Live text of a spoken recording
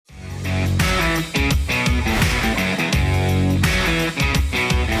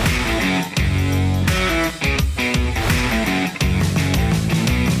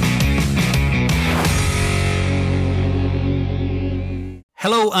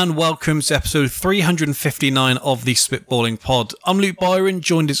Hello and welcome to episode 359 of the Spitballing Pod. I'm Luke Byron,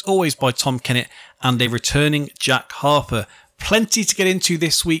 joined as always by Tom Kennett and a returning Jack Harper. Plenty to get into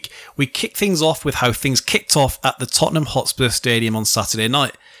this week. We kick things off with how things kicked off at the Tottenham Hotspur Stadium on Saturday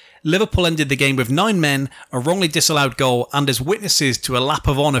night. Liverpool ended the game with 9 men, a wrongly disallowed goal, and as witnesses to a lap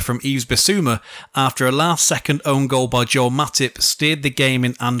of honour from Yves Bissouma after a last-second own goal by Joel Matip steered the game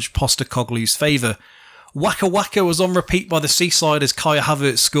in Ange Postecoglou's favour. Waka Waka was on repeat by the seaside as Kai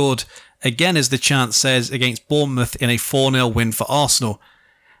Havertz scored, again as the chant says, against Bournemouth in a 4-0 win for Arsenal.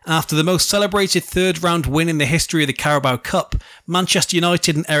 After the most celebrated third-round win in the history of the Carabao Cup, Manchester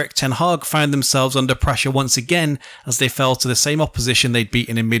United and Erik ten Hag found themselves under pressure once again as they fell to the same opposition they'd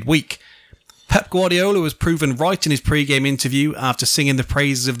beaten in midweek. Pep Guardiola was proven right in his pre-game interview after singing the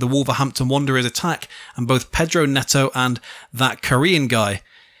praises of the Wolverhampton Wanderers attack and both Pedro Neto and that Korean guy.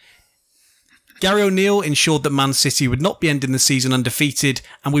 Gary O'Neill ensured that Man City would not be ending the season undefeated,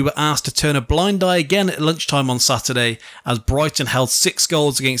 and we were asked to turn a blind eye again at lunchtime on Saturday as Brighton held 6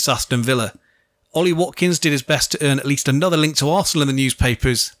 goals against Aston Villa. Ollie Watkins did his best to earn at least another link to Arsenal in the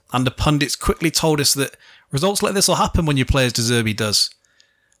newspapers, and the pundits quickly told us that results like this will happen when you play as De Zerbi does.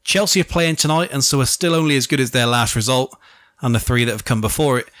 Chelsea are playing tonight and so are still only as good as their last result, and the 3 that have come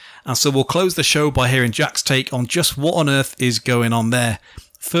before it, and so we'll close the show by hearing Jack's take on just what on earth is going on there.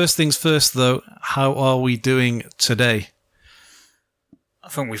 First things first, though, how are we doing today? I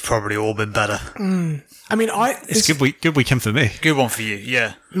think we've probably all been better. I mean, it's a good weekend for me. Good one for you,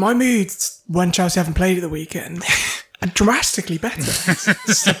 yeah. My moods when Chelsea haven't played at the weekend are drastically better,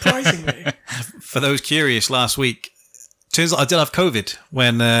 surprisingly. For those curious, last week, turns out I did have COVID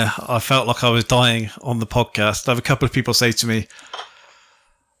when I felt like I was dying on the podcast. I have a couple of people say to me,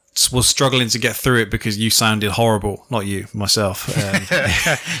 was struggling to get through it because you sounded horrible. Not you, myself.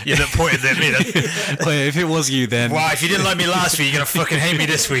 You're not pointing at me then. Well, if it was you, then... Wow, if you didn't like me last week, you're going to fucking hate me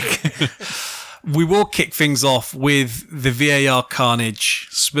this week. We will kick things off with the VAR carnage.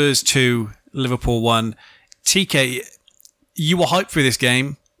 Spurs 2, Liverpool 1. TK, you were hyped for this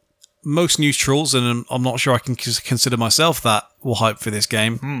game. Most neutrals, and I'm not sure I can consider myself that, were hyped for this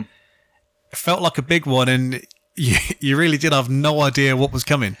game. It felt like a big one, and... You really did have no idea what was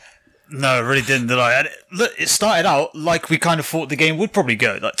coming. No, I really didn't, did I? And look, it started out like we kind of thought the game would probably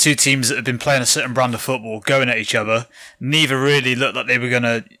go. Like 2 teams that have been playing a certain brand of football, going at each other. Neither really looked like they were going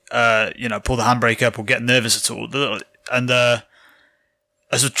to, pull the handbrake up or get nervous at all. And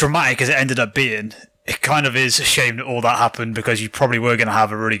as dramatic as it ended up being, it kind of is a shame that all that happened because you probably were going to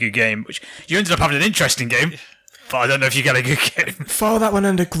have a really good game, which you ended up having an interesting game. But I don't know if you get a good game. File that one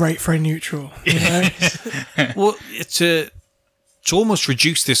under great for a neutral. You know? Well, to almost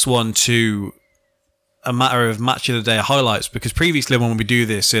reduce this one to a matter of match of the day highlights, because previously when we do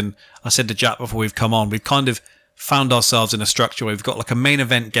this, and I said to Jack before we've come on, we've kind of found ourselves in a structure where we've got like a main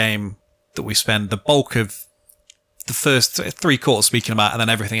event game that we spend the bulk of the first 3 quarters speaking about, and then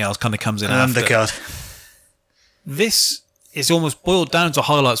everything else kind of comes in after. Undercard. This is almost boiled down to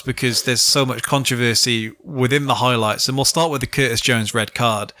highlights because there's so much controversy within the highlights. And we'll start with the Curtis Jones red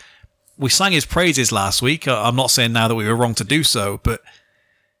card. We sang his praises last week. I'm not saying now that we were wrong to do so, but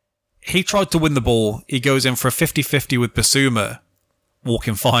he tried to win the ball. He goes in for a 50-50 with Bissouma,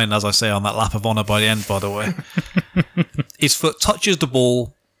 walking fine, as I say, on that lap of honour by the end, by the way. His foot touches the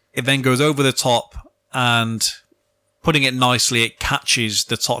ball. It then goes over the top and... putting it nicely, it catches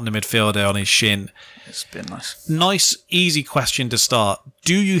the Tottenham midfielder on his shin. It's been nice. Nice, easy question to start.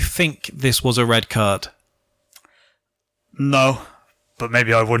 Do you think this was a red card? No, but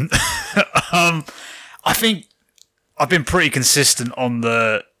maybe I wouldn't. I think I've been pretty consistent on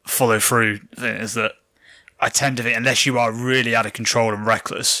the follow-through thing, is that I tend to think, unless you are really out of control and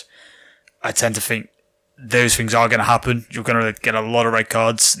reckless, I tend to think those things are going to happen. You're going to get a lot of red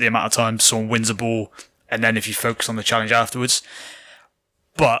cards the amount of times someone wins a ball, and then if you focus on the challenge afterwards.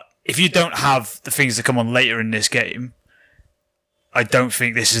 But if you don't have the things that come on later in this game, I don't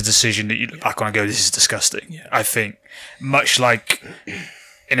think this is a decision that you look back on and go, this is disgusting. Yeah. I think, much like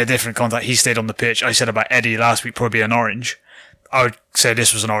in a different context, he stayed on the pitch. I said about Eddie last week, probably an orange. I would say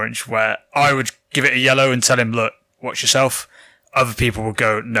this was an orange, where I would give it a yellow and tell him, look, watch yourself. Other people would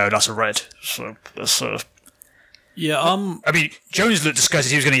go, no, that's a red. So that's Yeah, I mean, Jones looked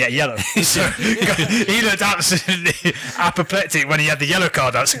disgusted he was going to get yellow. So he looked absolutely apoplectic when he had the yellow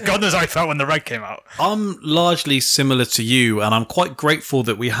card out. So God knows how I felt when the red came out. I'm largely similar to you, and I'm quite grateful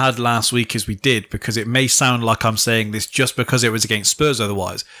that we had last week as we did, because it may sound like I'm saying this just because it was against Spurs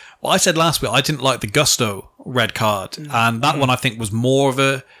otherwise. Well, I said last week I didn't like the Gusto red card, and that one I think was more of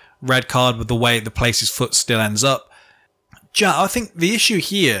a red card with the way the place his foot still ends up. Jack, I think the issue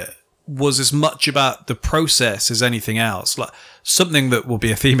here was as much about the process as anything else. Like, something that will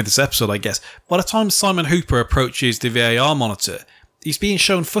be a theme of this episode, I guess. By the time Simon Hooper approaches the VAR monitor, he's being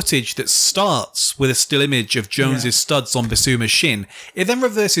shown footage that starts with a still image of Jones's studs on Bissouma's shin. It then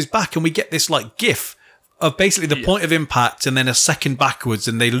reverses back and we get this like GIF of basically the point of impact and then a second backwards,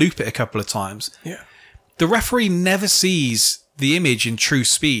 and they loop it a couple of times. Yeah. The referee never sees the image in true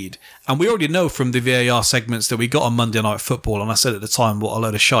speed, and we already know from the VAR segments that we got on Monday Night Football, and I said at the time what a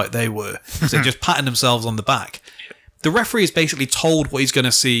load of shite they were. So just patting themselves on the back. The referee is basically told what he's going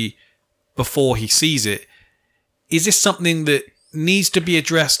to see before he sees it. Is this something that needs to be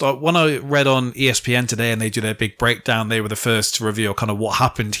addressed? When I read on ESPN today and they do their big breakdown, they were the first to reveal kind of what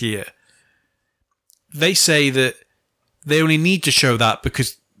happened here. They say that they only need to show that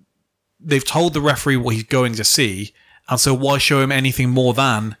because they've told the referee what he's going to see, and so why show him anything more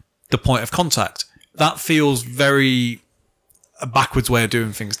than the point of contact? That feels very a backwards way of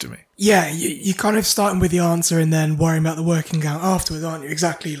doing things to me. Yeah, you're kind of starting with the answer and then worrying about the working out afterwards, aren't you?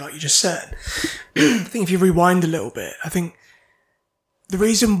 Exactly like you just said. I think if you rewind a little bit, I think the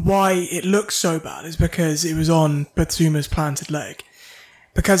reason why it looks so bad is because it was on Bissouma's planted leg.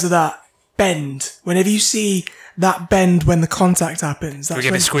 Because of that bend, whenever you see that bend when the contact happens, we get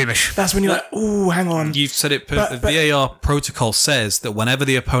a bit squeamish. That's when you're like, oh, hang on. You've said it perfectly. The VAR protocol says that whenever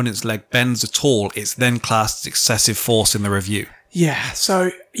the opponent's leg bends at all, it's then classed as excessive force in the review. Yeah,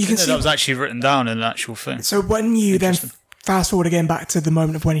 so you can see that was actually written down in an actual thing. So when you then fast forward again back to the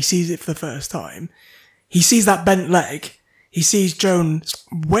moment of when he sees it for the first time, he sees that bent leg, he sees Jones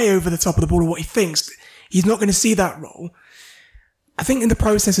way over the top of the ball, or what he thinks he's not going to see that roll. I think in the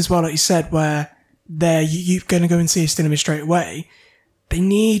process as well, like you said, where you're going to go and see a still image straight away, they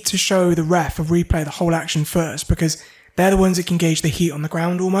need to show the ref a replay of the whole action first, because they're the ones that can gauge the heat on the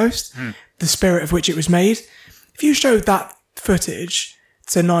ground almost, the spirit of which it was made. If you showed that footage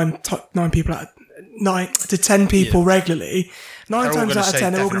to 10 people regularly, 9 times out of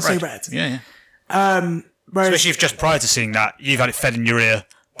 10 they're all going to say red. Yeah. Whereas, especially if just prior to seeing that, you've had it fed in your ear.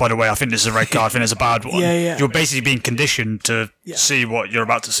 By the way, I think this is a red card. I think it's a bad one. Yeah. You're basically being conditioned to see what you're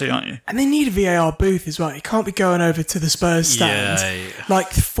about to see, aren't you? And they need a VAR booth as well. You can't be going over to the Spurs stand like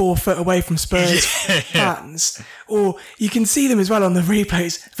 4 foot away from Spurs fans. Or you can see them as well on the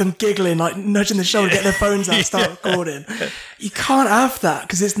replays, them giggling, like nudging the shoulder, get their phones out, start recording. You can't have that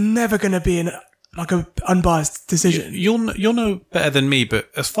because it's never going to be an unbiased decision. You'll know better than me, but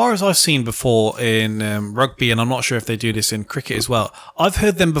as far as I've seen before in rugby, and I'm not sure if they do this in cricket as well, I've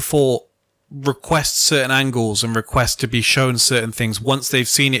heard them before request certain angles and request to be shown certain things once they've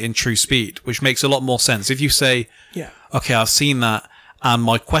seen it in true speed, which makes a lot more sense. If you say, okay, I've seen that, and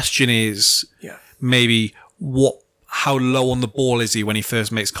my question is maybe how low on the ball is he when he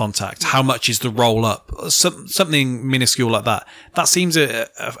first makes contact? How much is the roll up? Something minuscule like that. That seems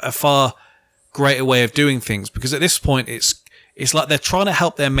a far greater way of doing things, because at this point it's like they're trying to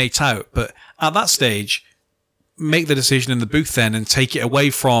help their mate out, but at that stage make the decision in the booth then and take it away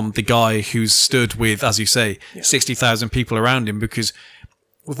from the guy who's stood with, as you say, 60,000 people around him, because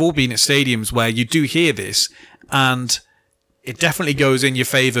we've all been at stadiums where you do hear this and it definitely goes in your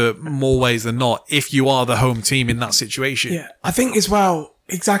favour more ways than not if you are the home team in that situation. Yeah, I think as well,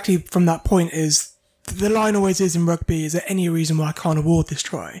 exactly from that point is, the line always is in rugby, is there any reason why I can't award this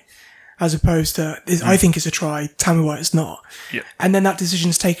try? As opposed to, I think it's a try, tell me why it's not. Yeah. And then that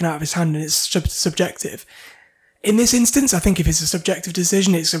decision's taken out of his hand and it's subjective. In this instance, I think if it's a subjective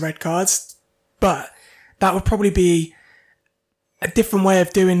decision, it's a red card. But that would probably be a different way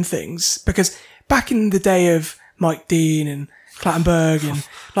of doing things. Because back in the day of Mike Dean and Clattenburg and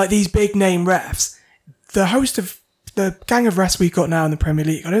like these big name refs, the host of the gang of refs we've got now in the Premier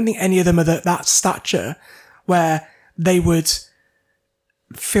League, I don't think any of them are that stature where they would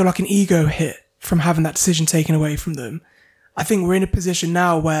feel like an ego hit from having that decision taken away from them. I think we're in a position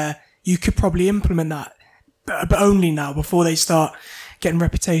now where you could probably implement that, but only now, before they start getting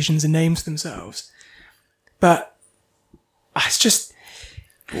reputations and names themselves. But it's just,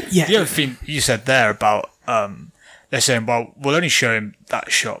 The other thing you said there about they're saying, well, we'll only show him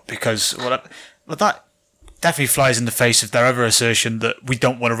that shot because that definitely flies in the face of their other assertion that we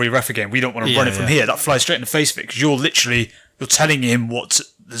don't want to re-ref again. We don't want to run it from here. That flies straight in the face of it, because you're telling him what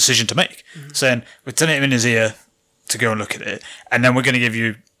the decision to make. Saying, we're telling him in his ear to go and look at it, and then we're going to give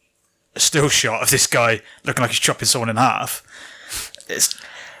you a still shot of this guy looking like he's chopping someone in half.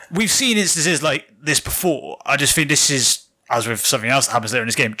 We've seen instances like this before. I just think this is, as with something else that happens later in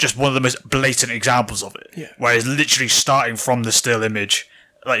this game, just one of the most blatant examples of it. Yeah. Where it's literally starting from the still image,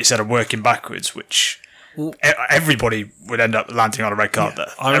 like you said, and working backwards, which everybody would end up landing on a red card there.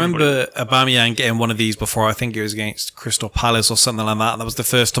 I remember Aubameyang getting one of these before. I think it was against Crystal Palace or something like that. And that was the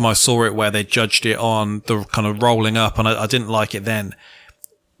first time I saw it where they judged it on the kind of rolling up, and I didn't like it then.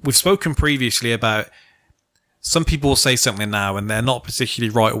 We've spoken previously about some people will say something now and they're not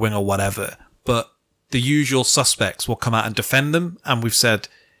particularly right wing or whatever, but the usual suspects will come out and defend them. And we've said,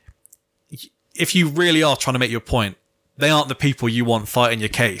 if you really are trying to make your point, they aren't the people you want fighting your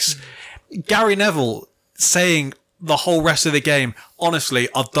case. Gary Neville saying the whole rest of the game, honestly,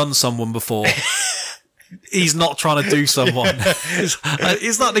 I've done someone before. He's not trying to do someone.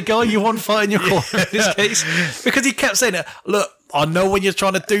 Is that the guy you want fighting your corner in this case? Because he kept saying it. Look, I know when you're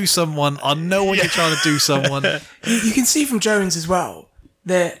trying to do someone. I know when you're trying to do someone. You can see from Jones as well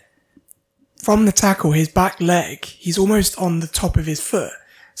that from the tackle, his back leg, he's almost on the top of his foot.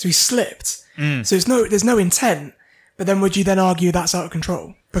 So he slipped. So there's no intent. But then would you then argue that's out of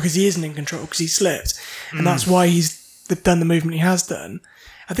control? Because he isn't in control, because he slipped. And that's why he's done the movement he has done.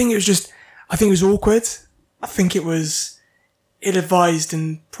 I think it was awkward. I think it was ill-advised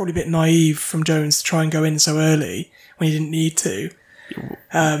and probably a bit naive from Jones to try and go in so early when he didn't need to.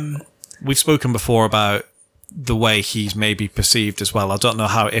 We've spoken before about the way he's maybe perceived as well. I don't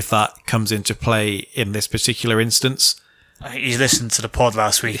know if that comes into play in this particular instance. I think he's listened to the pod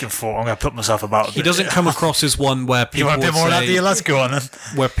last week and thought, I'm going to put myself about it. He doesn't come across as one where people you want a bit more of that, do you? Let's go on then.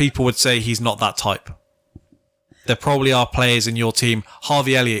 Where people would say he's not that type. There probably are players in your team.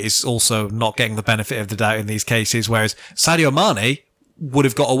 Harvey Elliott is also not getting the benefit of the doubt in these cases, whereas Sadio Mane would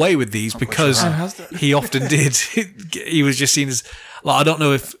have got away with these because he often did. He was just seen as, I don't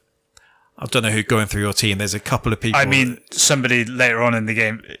know who going through your team. There's a couple of people. I mean, somebody later on in the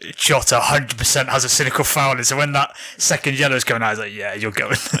game, Jota 100% has a cynical foul. And so when that second yellow is coming out, I was like, yeah, you're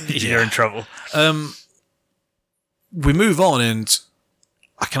going. You're in trouble. We move on, and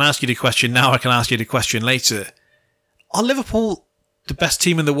I can ask you the question now. I can ask you the question later. Are Liverpool the best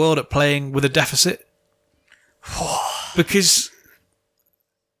team in the world at playing with a deficit? Because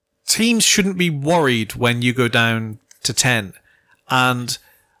teams shouldn't be worried when you go down to 10. And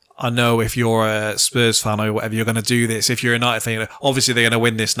I know if you're a Spurs fan or whatever, you're going to do this. If you're a United fan, obviously they're going to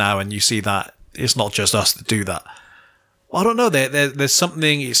win this now, and you see that it's not just us that do that. I don't know. There's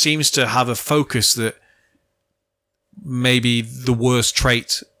something, it seems to have a focus that maybe the worst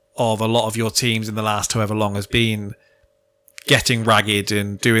trait of a lot of your teams in the last however long has been getting ragged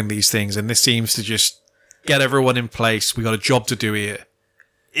and doing these things. And this seems to just get everyone in place. We got a job to do here.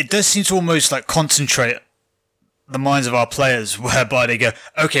 It does seem to almost concentrate the minds of our players, whereby they go,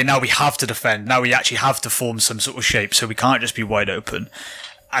 okay, now we have to defend. Now we actually have to form some sort of shape, so we can't just be wide open.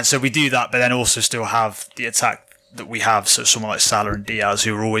 And so we do that, but then also still have the attack that we have. So someone like Salah and Diaz,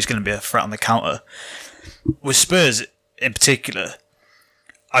 who are always going to be a threat on the counter. With Spurs in particular,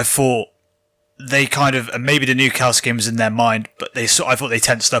 I thought they kind of, and maybe the Newcastle game was in their mind, but I thought they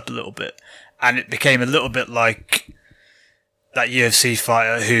tensed up a little bit. And it became a little bit like that UFC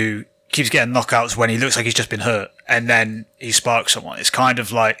fighter who keeps getting knockouts when he looks like he's just been hurt, and then he sparks someone. It's kind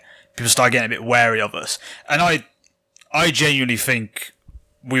of like people start getting a bit wary of us. And I genuinely think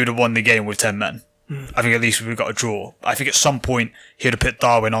we would have won the game with 10 men. I think at least we would have got a draw. I think at some point he would have put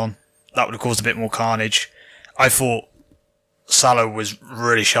Darwin on. That would have caused a bit more carnage. I thought Salah was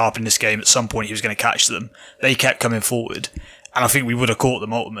really sharp in this game. At some point he was going to catch them. They kept coming forward, and I think we would have caught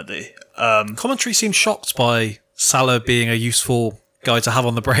them ultimately. Commentary seemed shocked by Salah being a useful guy to have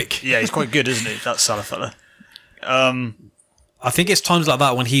on the break. Yeah, he's quite good, isn't he? That Salah fella. I think it's times like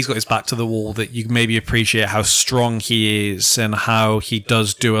that when he's got his back to the wall that you maybe appreciate how strong he is and how he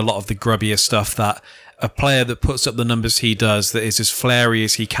does do a lot of the grubbier stuff that a player that puts up the numbers he does, that is as flary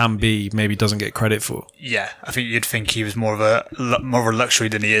as he can be, maybe doesn't get credit for. Yeah, I think you'd think he was more of a luxury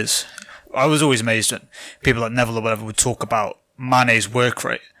than he is. I was always amazed when people like Neville or whatever would talk about Mane's work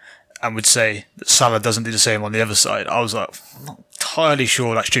rate and would say that Salah doesn't do the same on the other side. I was like, I'm not entirely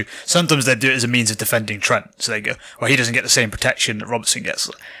sure that's true. Sometimes they do it as a means of defending Trent. So they go, well, he doesn't get the same protection that Robertson gets.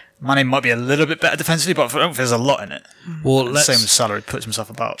 Mane might be a little bit better defensively, but I don't think there's a lot in it. Well, same as Salah, he puts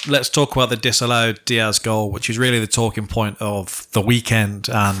himself about. Let's talk about the disallowed Diaz goal, which is really the talking point of the weekend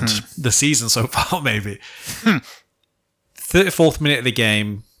and the season so far, maybe. 34th minute of the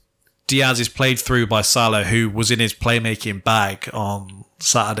game, Diaz is played through by Salah, who was in his playmaking bag on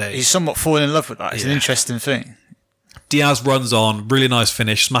Saturday. He's somewhat fallen in love with that. It's an interesting thing. Diaz runs on, really nice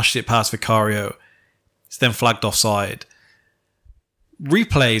finish, smashes it past Vicario. It's then flagged offside.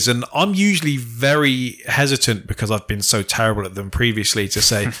 Replays, and I'm usually very hesitant because I've been so terrible at them previously to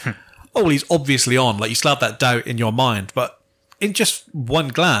say, oh, well, he's obviously on. Like, you still have that doubt in your mind. But in just one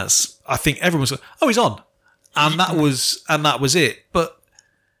glance, I think everyone's like, oh, he's on. And that was it. But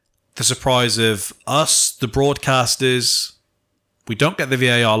the surprise of us, the broadcasters. We don't get the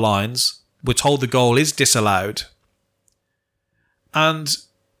VAR lines. We're told the goal is disallowed. And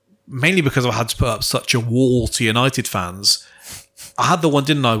mainly because I had to put up such a wall to United fans, I had the one,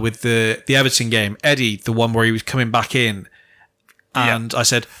 didn't I, with the Everton game, Eddie, the one where he was coming back in. And I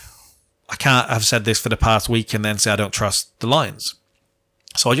said, I can't have said this for the past week and then say I don't trust the lines.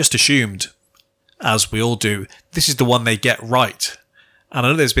 So I just assumed, as we all do, this is the one they get right. And I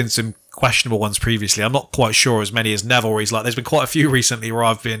know there's been some questionable ones previously. I'm not quite sure as many as Neville, where he's like, there's been quite a few recently where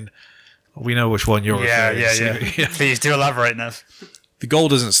I've been, we know which one you're referring to. Yeah. Please do elaborate, Nev. The goal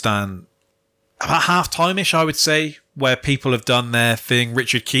doesn't stand. About half-time-ish, I would say, where people have done their thing.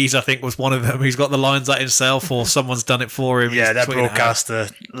 Richard Keys, I think, was one of them who's got the lines out himself, or someone's done it for him. Yeah, that broadcaster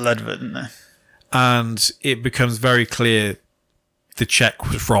led it, didn't they? And it becomes very clear the check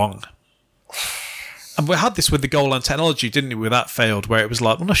was wrong. And we had this with the goal line technology, didn't we, where that failed, where it was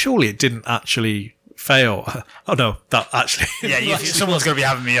like, well, no, surely it didn't actually fail. Oh, no, that actually... Yeah, someone's going to be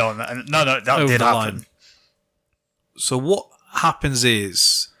having me on. No, that did happen. Line. So what happens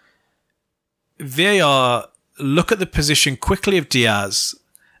is VAR look at the position quickly of Diaz,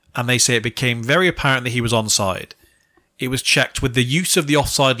 and they say it became very apparent that he was onside. It was checked with the use of the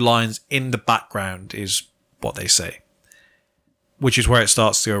offside lines in the background, is what they say, which is where it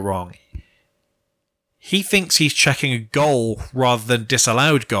starts to go wrong. He thinks he's checking a goal rather than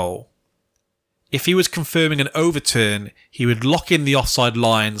disallowed goal. If he was confirming an overturn, he would lock in the offside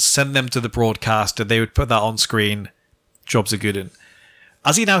lines, send them to the broadcaster, they would put that on screen. Jobs are good in.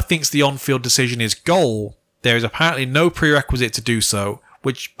 As he now thinks the on-field decision is goal, there is apparently no prerequisite to do so,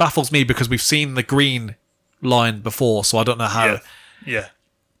 which baffles me because we've seen the green line before, so I don't know how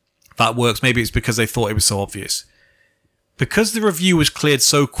that works. Maybe it's because they thought it was so obvious. Because the review was cleared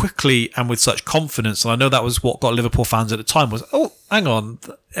so quickly and with such confidence, and I know that was what got Liverpool fans at the time, was, oh, hang on,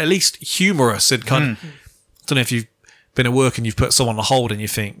 at least humorous and kind of... I don't know if you've been at work and you've put someone on hold and you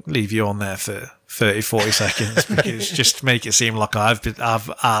think, leave you on there for 30, 40 seconds because just to make it seem like I've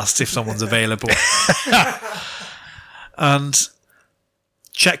asked if someone's available. And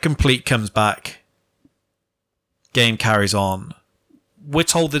check complete comes back. Game carries on. We're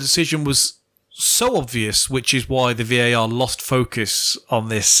told the decision was so obvious, which is why the VAR lost focus on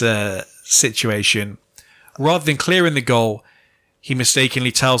this situation. Rather than clearing the goal, he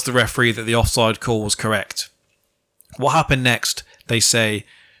mistakenly tells the referee that the offside call was correct. What happened next? They say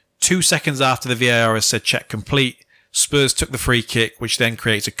 2 seconds after the VAR has said check complete, Spurs took the free kick, which then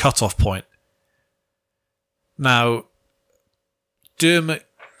creates a cut-off point. Now, Dermot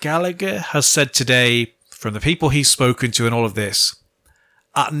Gallagher has said today, from the people he's spoken to and all of this,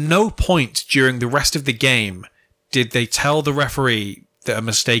 at no point during the rest of the game did they tell the referee that a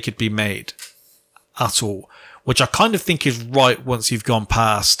mistake had been made at all, which I kind of think is right once you've gone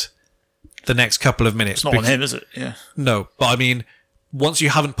past the next couple of minutes. It's not on him, is it? Yeah. No, but I mean, once you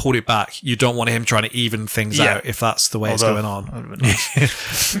haven't pulled it back, you don't want him trying to even things out if that's the way it's going on.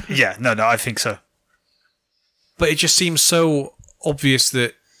 Yeah, no, I think so. But it just seems so obvious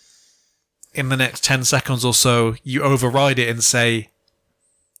that in the next 10 seconds or so, you override it and say,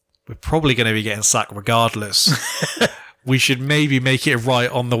 we're probably going to be getting sacked regardless. We should maybe make it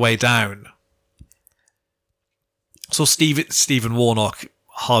right on the way down. So Stephen Warnock,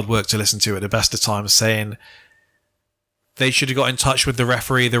 hard work to listen to at the best of times, saying they should have got in touch with the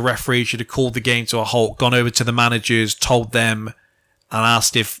referee. The referee should have called the game to a halt, gone over to the managers, told them, and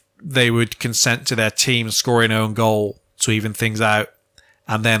asked if they would consent to their team scoring their own goal to even things out,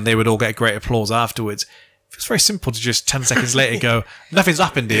 and then they would all get great applause afterwards. It's very simple to just 10 seconds later go, nothing's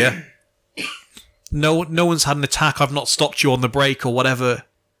happened here. No one's had an attack. I've not stopped you on the break or whatever.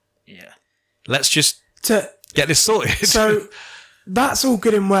 Yeah. Let's just get this sorted. So that's all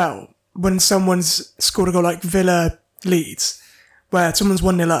good and well when someone's scored a goal like Villa Leeds, where someone's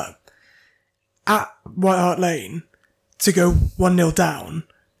 1-0 up at White Hart Lane to go 1-0 down,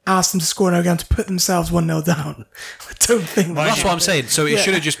 ask them to score another game to put themselves 1-0 down. I don't think that's what I'm saying. So it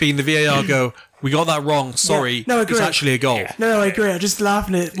should have just been the VAR go, we got that wrong, sorry, yeah. No, I agree. It's actually a goal. Yeah. No, I agree. I'm just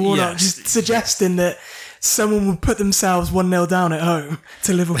laughing at Warnock, just suggesting that someone would put themselves 1-0 down at home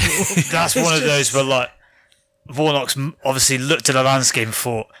to Liverpool. That's one of those where, like, Warnock's obviously looked at the landscape and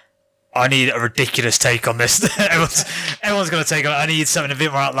thought, I need a ridiculous take on this. everyone's going to take on it. I need something a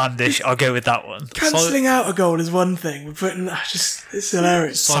bit more outlandish. I'll go with that one. Cancelling out a goal is one thing, but it's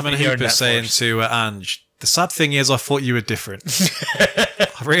hilarious. Simon Hooper saying to Ange, the sad thing is I thought you were different.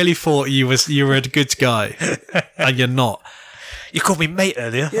 I really thought you were a good guy, and you're not. You called me mate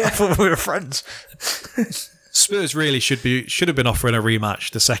earlier. Yeah. I thought we were friends. Spurs really should have been offering a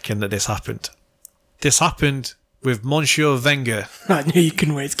rematch the second that this happened. This happened with Monsieur Wenger I knew you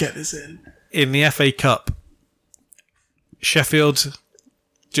couldn't wait to get this in the FA Cup. Sheffield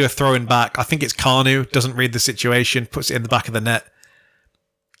do a throw-in back. I think it's Carnu, doesn't read the situation, puts it in the back of the net.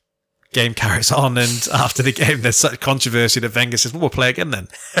 Game carries on, and after the game, there's such controversy that Wenger says, well, we'll play again then.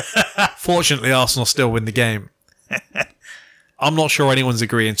 Fortunately, Arsenal still win the game. I'm not sure anyone's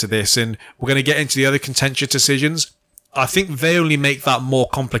agreeing to this, and we're going to get into the other contentious decisions. I think they only make that more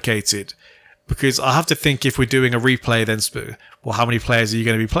complicated, because I have to think if we're doing a replay, then, well, how many players are you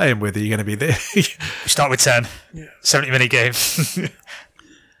going to be playing with? Are you going to be there? We start with 10. Yeah. 70-minute game.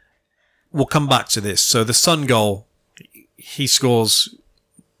 We'll come back to this. So the Son goal, he scores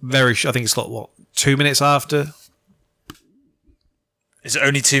I think it's like, 2 minutes after? Is it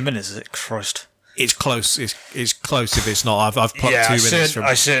only 2 minutes? Is it? Christ. It's close. It's close if it's not. I've put 2 minutes from...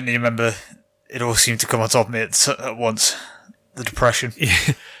 I certainly remember it all seemed to come on top of me at once. The depression.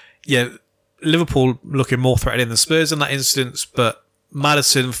 Yeah, Liverpool looking more threatening than Spurs in that instance, but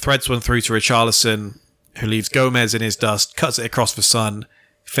Maddison threads one through to Richarlison, who leaves Gomez in his dust, cuts it across for Son,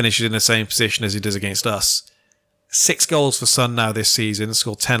 finishes in the same position as he does against us. 6 goals for Son now this season,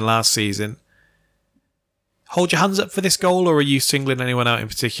 scored 10 last season. Hold your hands up for this goal, or are you singling anyone out in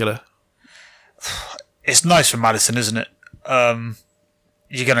particular? It's nice for Maddison, isn't it?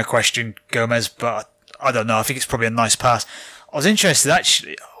 You're going to question Gomez, but I don't know. I think it's probably a nice pass. I was interested,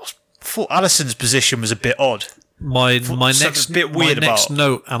 actually. I thought Alisson's position was a bit odd. My next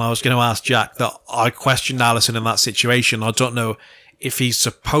note, and I was going to ask Jack, that I questioned Alisson in that situation. I don't know if he's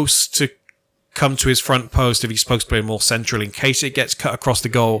supposed to come to his front post, if he's supposed to play more central in case it gets cut across the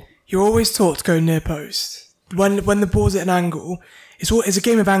goal. You're always taught to go near post. When the ball's at an angle, it's a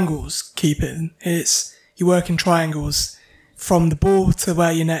game of angles, keeping. You work in triangles from the ball to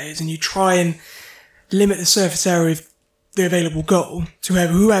where your net is, and you try and limit the surface area of the available goal to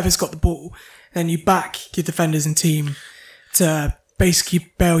whoever's got the ball. Then you back your defenders and team to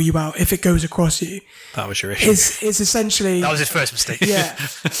basically bail you out if it goes across you. That was your issue. It's essentially... That was his first mistake. Yeah.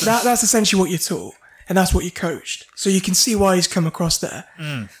 That's essentially what you're taught. And that's what you coached. So you can see why he's come across there.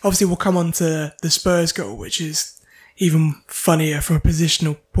 Obviously, we'll come on to the Spurs goal, which is even funnier from a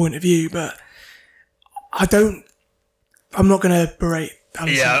positional point of view. But I'm not going to berate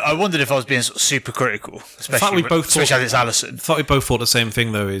Alisson. Yeah, I wondered if I was being sort of super critical, especially as it's Alisson. I thought we both thought the same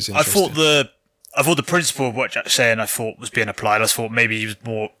thing, though. Is I thought the principle of what Jack's saying, I thought was being applied. I thought maybe he was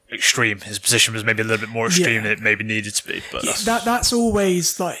more extreme. His position was maybe a little bit more extreme than it maybe needed to be. But that's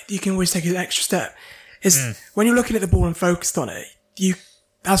always, like, you can always take an extra step. When you're looking at the ball and focused on it,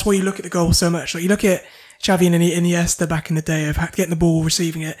 that's why you look at the goal so much. Like, you look at Xavi and Iniesta back in the day of getting the ball,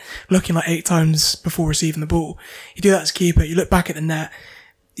 receiving it, looking like 8 times before receiving the ball. You do that as a keeper. You look back at the net.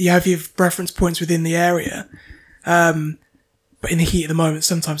 You have your reference points within the area. But in the heat of the moment,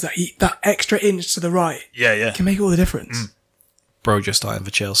 sometimes that extra inch to the right can make all the difference. Bro just starting for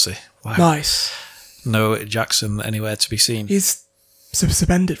Chelsea. Wow. Nice. No Jackson anywhere to be seen. He's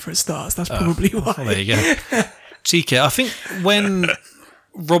suspended for his starts. That's probably why. Well, there you go. TK, I think when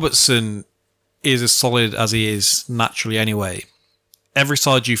Robertson is as solid as he is naturally anyway, every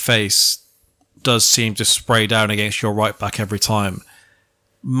side you face does seem to spray down against your right back every time.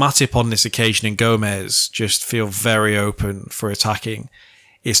 Matip on this occasion and Gomez just feel very open for attacking.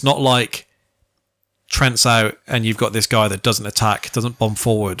 It's not like Trent's out and you've got this guy that doesn't attack, doesn't bomb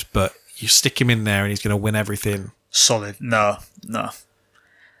forward, but you stick him in there and he's going to win everything. Solid. No. I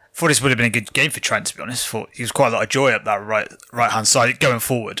thought this would have been a good game for Trent, to be honest. I thought he was quite a lot of joy up that right-hand side going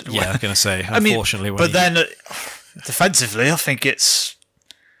forward. Yeah, I was going to say, unfortunately. Then defensively, I think it's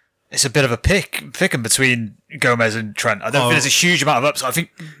a bit of a picking between Gomez and Trent. I don't think there's a huge amount of upside. I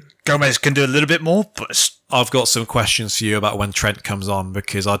think Gomez can do a little bit more, but I've got some questions for you about when Trent comes on,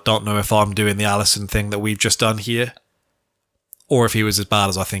 because I don't know if I'm doing the Alisson thing that we've just done here, or if he was as bad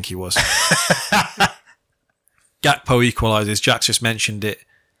as I think he was. Gakpo equalises. Jack's just mentioned it.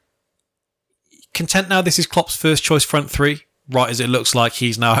 Content now this is Klopp's first choice front three, right as it looks like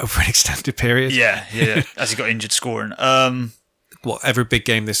he's now out for an extended period. Yeah. As he got injured scoring. Every big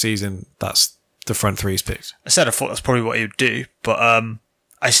game this season, that's the front three he's picked. I thought that's probably what he would do, but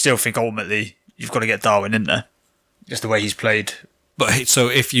I still think ultimately you've got to get Darwin in there, just the way he's played. But so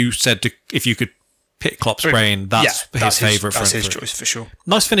if you could pick Klopp's brain, that's his favourite front three. That's his choice for sure.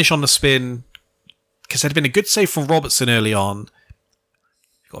 Nice finish on the spin, because there'd been a good save from Robertson early on.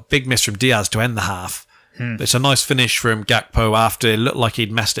 Got a big miss from Diaz to end the half. But it's a nice finish from Gakpo after it looked like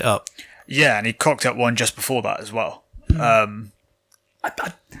he'd messed it up. Yeah, and he cocked up one just before that as well. I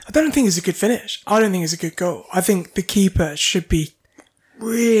don't think it's a good finish. I don't think it's a good goal. I think the keeper should be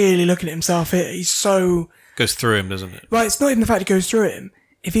really looking at himself here. He's so... Goes through him, doesn't it? Right, it's not even the fact it goes through him.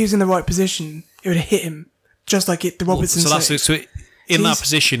 If he was in the right position, it would have hit him just like the Robertson save. So in that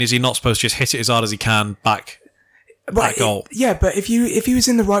position, is he not supposed to just hit it as hard as he can back goal? But if he was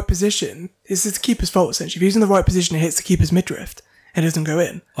in the right position, it's the keeper's fault essentially. If he was in the right position, it hits the keeper's midriff and doesn't go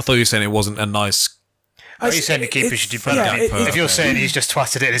in. I thought you were saying it wasn't a nice. Are you saying the keeper should do better? If you're saying he's just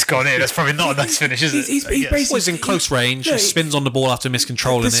twatted it and it's gone in, that's probably not a nice finish, is it? He's in close range. He spins on the ball after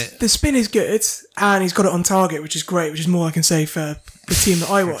miscontrolling it. The spin is good, and he's got it on target, which is great, which is more I can say for the team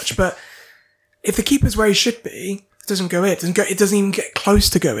that I watch. But if the keeper's where he should be, it doesn't go in. It doesn't even get close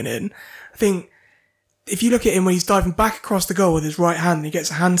to going in. I think if you look at him when he's diving back across the goal with his right hand and he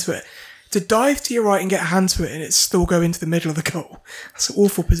gets a hand to it, to dive to your right and get a hand to it and it still go into the middle of the goal, that's an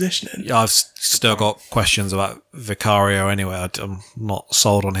awful positioning. Yeah, I've still got questions about Vicario anyway. I'm not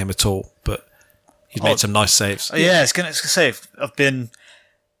sold on him at all, but he's made some nice saves. Yeah, I was going to say,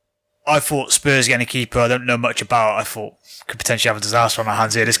 I thought Spurs getting a keeper I don't know much about, I thought could potentially have a disaster on our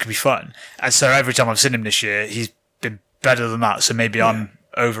hands here, this could be fun. And so every time I've seen him this year, he's been better than that, so maybe I'm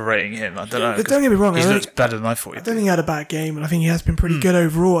overrating him. I don't know. But don't get me wrong, he looks better than I thought. I don't think he had a bad game, and I think he has been pretty good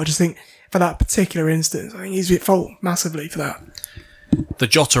overall. I just think for that particular instance, I think he's at fault massively for that. The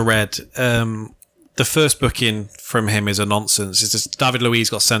Jota red, the first booking from him is a nonsense. It's just David Luiz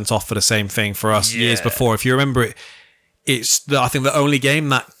got sent off for the same thing for us years before. If you remember it, I think the only game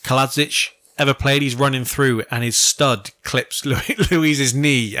that Kaladzic ever played, he's running through and his stud clips Luiz's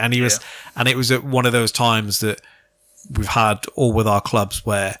knee, and and it was at one of those times that we've had all with our clubs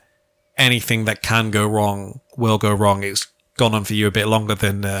where anything that can go wrong will go wrong. It's gone on for you a bit longer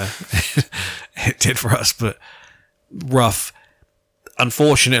than it did for us, but rough.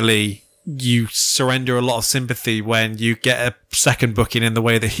 Unfortunately, you surrender a lot of sympathy when you get a second booking in the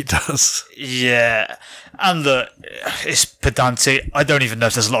way that he does. Yeah, and it's pedantic. I don't even know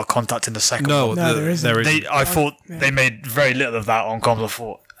if there's a lot of contact in the second one. No, there isn't. I thought they made very little of that on comms. I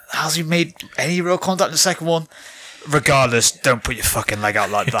thought, has he made any real contact in the second one? Regardless, don't put your fucking leg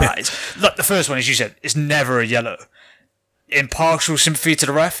out like that. Look, the first one, as you said, is never a yellow. Impartial sympathy to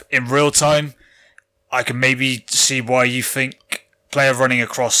the ref, in real time, I can maybe see why you think player running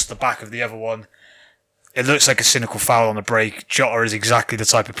across the back of the other one, it looks like a cynical foul on the break. Jota is exactly the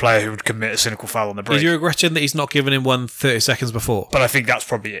type of player who would commit a cynical foul on the break. Are you regretting that he's not given him one 30 seconds before? But I think that's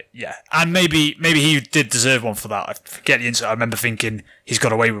probably it, yeah. And maybe he did deserve one for that. I forget the incident. I remember thinking he's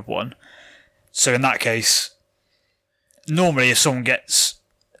got away with one. So in that case, normally if someone gets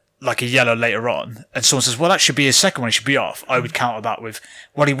like a yellow later on and someone says, well, that should be his second one, he should be off, I would counter that with,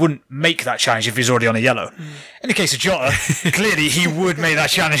 well, he wouldn't make that challenge if he's already on a yellow. In the case of Jota, clearly he would make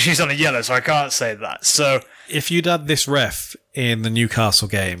that challenge if he's on a yellow, so I can't say that. So if you'd had this ref in the Newcastle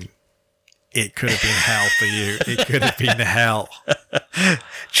game, it could have been hell for you. It could have been hell.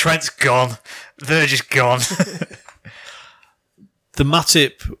 Trent's gone. Verge is gone. The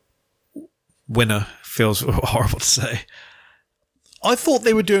Matip winner feels horrible to say. I thought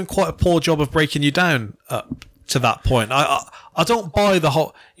they were doing quite a poor job of breaking you down up to that point. I don't buy the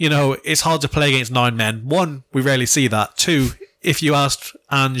whole, it's hard to play against 9 men. 1, we rarely see that. 2, if you asked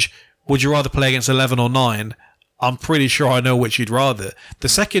Ange, would you rather play against 11 or 9? I'm pretty sure I know which you'd rather. The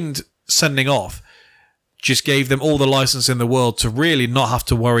second sending off just gave them all the license in the world to really not have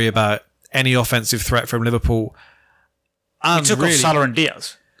to worry about any offensive threat from Liverpool. And we took off Salah and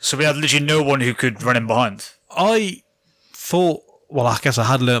Diaz. So we had literally no one who could run in behind. I thought, well, I guess I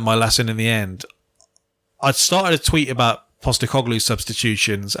had learnt my lesson in the end. I'd started a tweet about Postecoglou's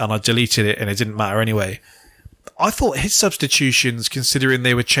substitutions and I deleted it and it didn't matter anyway. I thought his substitutions, considering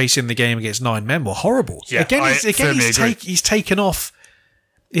they were chasing the game against 9 men, were horrible. Yeah, he's taken off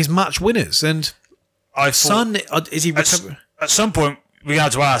his match winners. And Son, is he recovering? At some point, we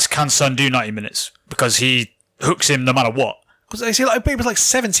had to ask, can Son do 90 minutes? Because he hooks him no matter what. Because I see it was like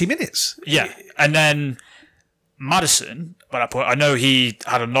 70 minutes. Yeah, and then Maddison, by that point, I know he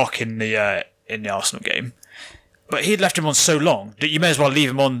had a knock in the Arsenal game, but he'd left him on so long that you may as well leave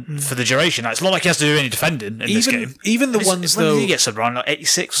him on for the duration. It's not like he has to do any defending in this game. Even the ones though, when did he get subbed around, like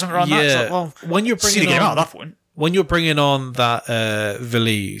 86 or something around that? It's like, well, when you're bringing the game out at that point, when you're bringing on that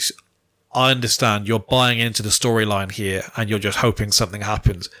Valise, I understand you're buying into the storyline here and you're just hoping something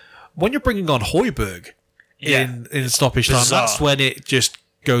happens. When you're bringing on Højbjerg in stoppage time, that's when it just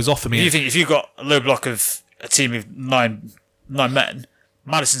goes off for me. You think if you've got a low block of a team of nine men,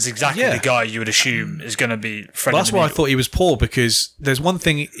 Maddison's exactly the guy you would assume is going to be friendly. That's why I thought he was poor, because there's one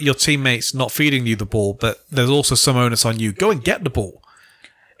thing your teammates not feeding you the ball, but there's also some onus on you. Go and get the ball.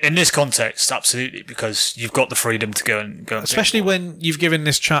 In this context, absolutely, because you've got the freedom to go and especially when you've given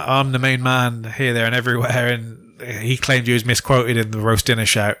this chat, I'm the main man here, there, and everywhere, and he claimed you was misquoted in the roast dinner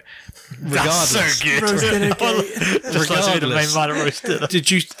shout. Regardless, that's so good. Roast dinner Just like the main man at roast dinner.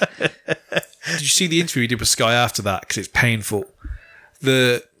 Did you see the interview he did with Sky after that? Because it's painful.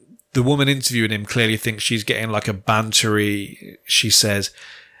 The woman interviewing him clearly thinks she's getting like a bantery, she says,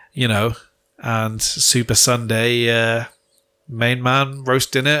 and Super Sunday, main man,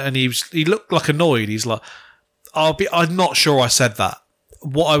 roast dinner, and he looked like annoyed. He's like, I'm not sure I said that.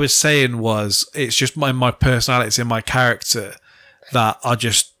 What I was saying was, it's just my personality, it's in my character that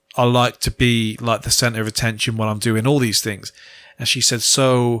I like to be like the centre of attention when I'm doing all these things. And she said,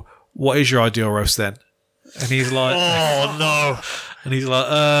 so what is your ideal roast then? And he's like, oh no. And he's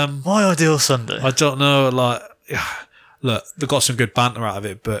like, my ideal Sunday. I don't know. Like, look, they got some good banter out of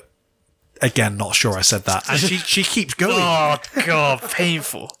it, but again, not sure I said that. And she keeps going. Oh God,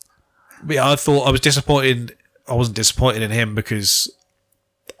 painful. But yeah, I thought I was disappointed. I wasn't disappointed in him because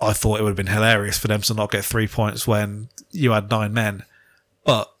I thought it would have been hilarious for them to not get 3 points when you had 9 men.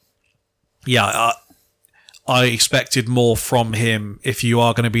 But yeah, I expected more from him if you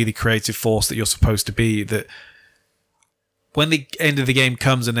are going to be the creative force that you're supposed to be. That when the end of the game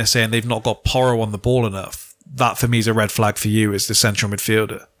comes and they're saying they've not got Porro on the ball enough, that for me is a red flag for you as the central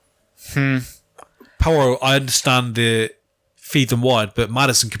midfielder. Porro, I understand the feed them wide, but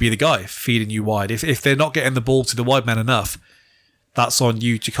Maddison could be the guy feeding you wide. If they're not getting the ball to the wide men enough, that's on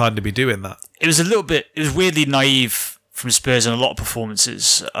you to kind of be doing that. It was weirdly naive from Spurs in a lot of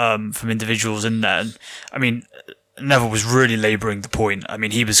performances from individuals in there. And, I mean, Neville was really labouring the point. I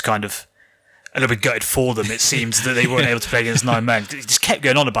mean, he was kind of a little bit gutted for them. It seemed that they weren't able to play against 9 men. He just kept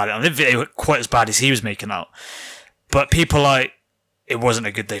going on about it. I didn't think they were quite as bad as he was making out. But people like, it wasn't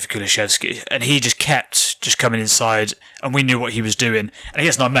a good day for Kulusevski. And he just kept coming inside, and we knew what he was doing. And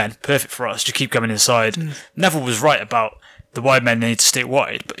against 9 men, perfect for us, to keep coming inside. Neville was right about the wide men need to stick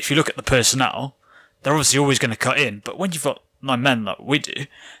wide. But if you look at the personnel, they're obviously always going to cut in. But when you've got 9 men like we do,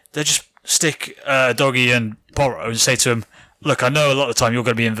 they just stick Doggy and Porro and say to him, look, I know a lot of the time you're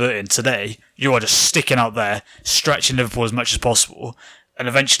going to be inverting. Today, you are just sticking out there, stretching Liverpool as much as possible. And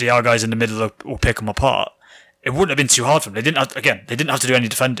eventually our guys in the middle will pick them apart. It wouldn't have been too hard for them. They didn't have to do any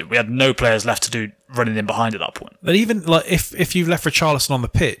defending. We had no players left to do running in behind at that point. But even like if you've left Richarlison on the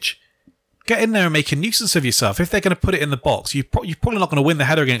pitch, get in there and make a nuisance of yourself. If they're going to put it in the box, you're probably not going to win the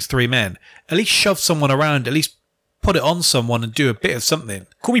header against 3 men. At least shove someone around. At least put it on someone and do a bit of something.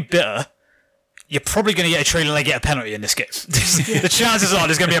 Call me bitter. You're probably going to get a trailing leg, get a penalty in this game. The chances are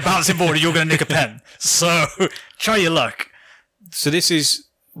there's going to be a bouncing ball and you're going to nick a pen. So try your luck. So this is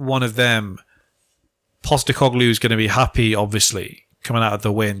one of them. Postecoglou is going to be happy, obviously, coming out of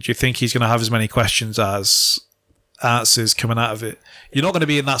the win. Do you think he's going to have as many questions as answers coming out of it? You're not going to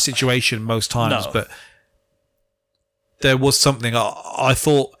be in that situation most times, but there was something. I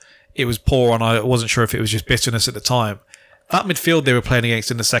thought it was poor, and I wasn't sure if it was just bitterness at the time. That midfield they were playing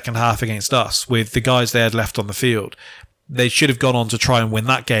against in the second half against us, with the guys they had left on the field, they should have gone on to try and win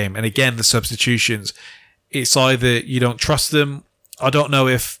that game. And again, the substitutions, it's either you don't trust them. I don't know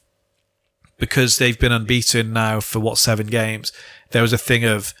if, because they've been unbeaten now for 7 games, there was a thing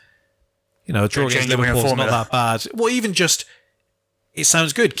of, a draw against Liverpool's not that bad. Well, even just, it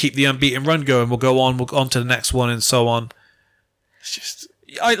sounds good. Keep the unbeaten run going. We'll go on to the next one and so on. It's just,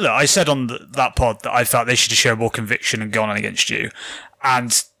 I said on that pod that I felt they should have shown more conviction and gone on against you,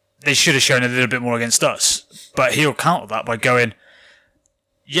 and they should have shown a little bit more against us. But he'll counter that by going,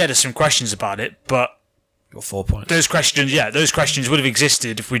 yeah, there's some questions about it, but got 4 points. Those questions would have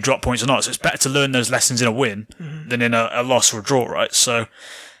existed if we dropped points or not. So it's better to learn those lessons in a win than in a loss or a draw, right? So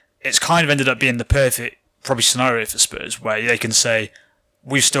it's kind of ended up being the perfect probably scenario for Spurs, where they can say,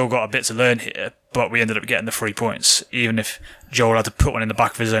 we've still got a bit to learn here, but we ended up getting the 3 points, even if Joel had to put one in the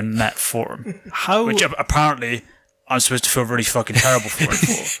back of his own net for him. Which apparently I'm supposed to feel really fucking terrible for him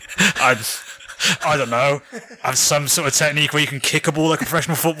for. I don't know. Have some sort of technique where you can kick a ball like a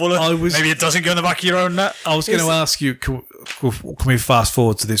professional footballer. Maybe it doesn't go in the back of your own net. I was going to ask you, can we fast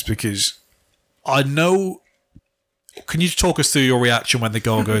forward to this? Because I know... Can you talk us through your reaction when the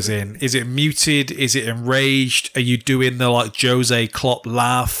goal goes in? Is it muted? Is it enraged? Are you doing the Jose Klopp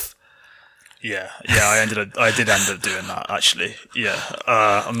laugh? Yeah, I did end up doing that, actually. Yeah,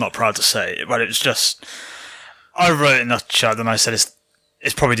 I'm not proud to say it, but it was just... I wrote in that chat and I said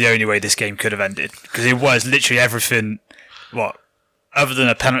it's probably the only way this game could have ended, because it was literally everything. Other than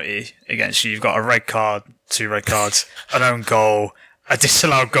a penalty against you, you've got a red card, 2 red cards, an own goal, a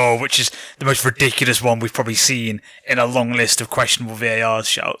disallowed goal, which is the most ridiculous one we've probably seen in a long list of questionable VAR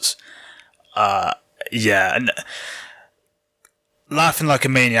shouts. And laughing like a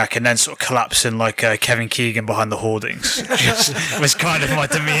maniac and then sort of collapsing like Kevin Keegan behind the hoardings was kind of my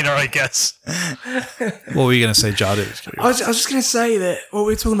demeanour, I guess. What were you going to say, Jad? I was just going to say that what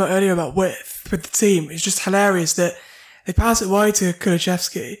we were talking about earlier about width with the team is just hilarious that they pass it wide to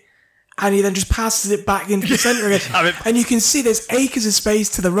Kulusevski and he then just passes it back into the centre again. And you can see there's acres of space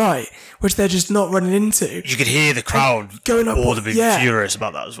to the right, which they're just not running into. You could hear the crowd going up, audibly furious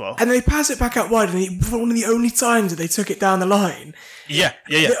about that as well. And they pass it back out wide, and one of the only times that they took it down the line. Yeah.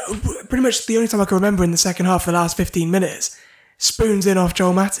 Pretty much the only time I can remember in the second half of the last 15 minutes. Spoons in off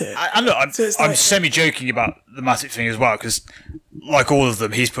Joel Matip. And look, I'm semi-joking about the Matip thing as well, because like all of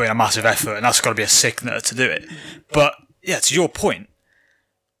them, he's putting a massive effort, and that's got to be a sickener to do it. But, yeah, to your point,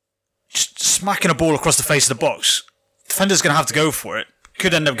 just smacking a ball across the face of the box, defender's going to have to go for it,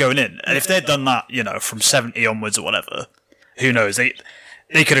 could end up going in. And if they'd done that, from 70 onwards or whatever, who knows, they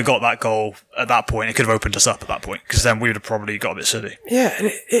could have got that goal at that point. It could have opened us up at that point, because then we would have probably got a bit silly. Yeah,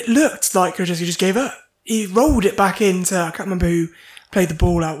 and it looked like he just gave up. He rolled it back into, I can't remember who played the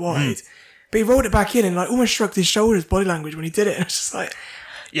ball out wide, but he rolled it back in and almost shrugged his shoulders, body language when he did it. And it's just like...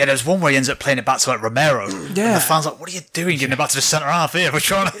 Yeah, there's one where he ends up playing it back to Romero. Yeah. And the fans are like, what are you doing giving it back to the centre half here? We're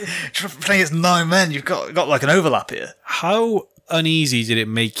trying to play against 9 men. You've got an overlap here. How uneasy did it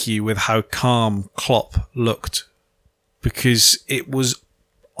make you with how calm Klopp looked? Because it was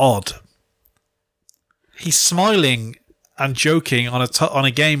odd. He's smiling and joking on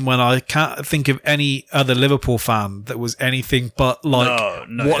a game when I can't think of any other Liverpool fan that was anything but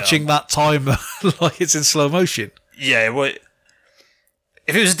watching that time like it's in slow motion. Yeah, well,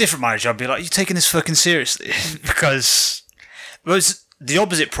 if it was a different manager, I'd be like, "You taking this fucking seriously?" Because it was the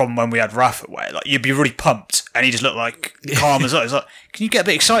opposite problem when we had Rafa, where you'd be really pumped and he just looked like calm as well. It's like, "Can you get a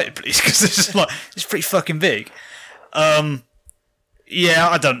bit excited, please?" Because it's pretty fucking big. Yeah,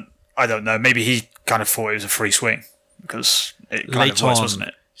 I don't know. Maybe he kind of thought it was a free swing. Because it kind of was, wasn't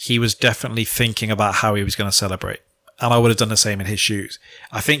it? He was definitely thinking about how he was going to celebrate. And I would have done the same in his shoes.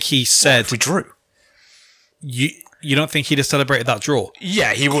 I think he said... if we drew? You don't think he'd have celebrated that draw?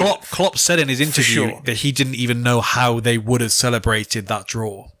 Yeah, he would. Klopp said in his interview that he didn't even know how they would have celebrated that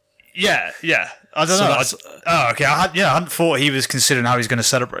draw. Yeah. I don't know. Okay. I hadn't thought he was considering how he's going to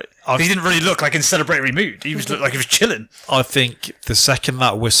celebrate. He didn't really look like in celebratory mood. He looked like he was chilling. I think the second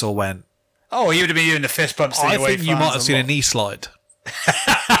that whistle went... Oh, he would have been doing the fist bumps. I think you might have seen a knee slide.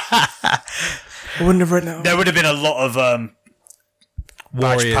 I wouldn't have written it. There would have been a lot of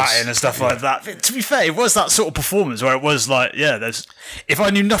badge patting and stuff like that. To be fair, it was that sort of performance where it was like, if I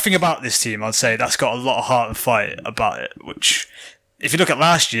knew nothing about this team, I'd say that's got a lot of heart and fight about it. Which, if you look at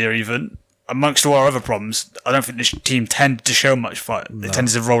last year, even amongst all our other problems, I don't think this team tended to show much fight. They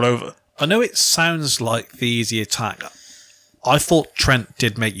tended to roll over. I know it sounds like the easy attack. I thought Trent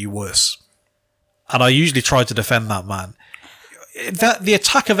did make you worse. And I usually try to defend that man. The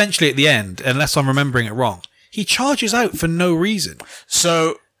attack eventually at the end, unless I'm remembering it wrong, he charges out for no reason.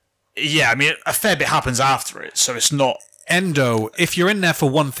 So, yeah, I mean, a fair bit happens after it, so it's not... Endo, if you're in there for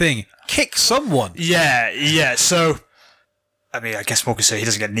one thing, kick someone. Yeah, so... I mean, I guess one could say he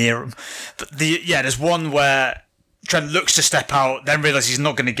doesn't get near him. But there's one where Trent looks to step out, then realises he's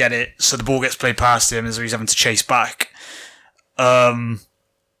not going to get it, so the ball gets played past him, and so he's having to chase back.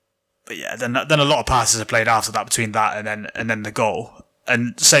 But yeah, then a lot of passes are played after that between that and then the goal.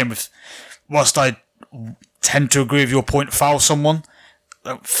 And same with, whilst I tend to agree with your point, foul someone,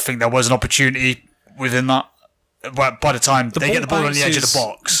 I think there was an opportunity within that. But by the time they get the ball on the edge of the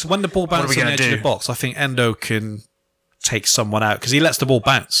box, when the ball bounces on the edge of the box, I think Endo can take someone out because he lets the ball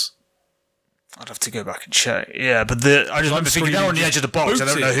bounce. I'd have to go back and check. Yeah, but I just remember thinking they're on the edge of the box. I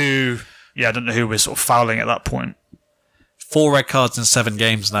don't know who. Yeah, I don't know who was sort of fouling at that point. 4 red cards in 7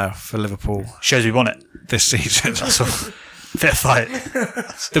 games now for Liverpool. Shows we won it this season. That's all. Fair fight.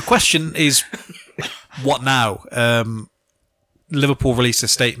 The question is, what now? Liverpool released a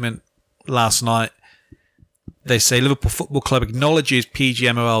statement last night. They say Liverpool Football Club acknowledges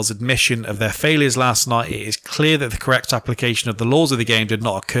PGMOL's admission of their failures last night. It is clear that the correct application of the laws of the game did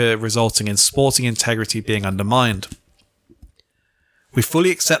not occur, resulting in sporting integrity being undermined. We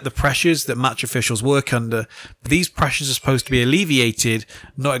fully accept the pressures that match officials work under, but these pressures are supposed to be alleviated,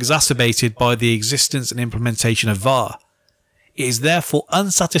 not exacerbated by the existence and implementation of VAR. It is therefore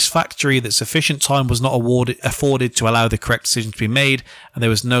unsatisfactory that sufficient time was not afforded to allow the correct decision to be made, and there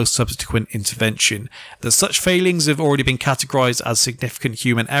was no subsequent intervention. That such failings have already been categorised as significant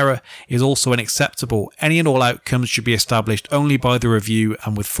human error is also unacceptable. Any and all outcomes should be established only by the review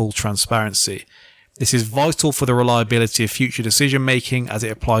and with full transparency. This is vital for the reliability of future decision making, as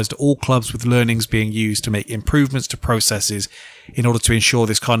it applies to all clubs, with learnings being used to make improvements to processes in order to ensure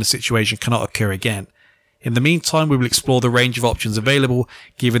this kind of situation cannot occur again. In the meantime, we will explore the range of options available,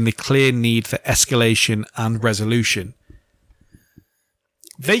 given the clear need for escalation and resolution.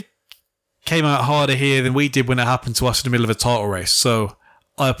 They came out harder here than we did when it happened to us in the middle of a title race, so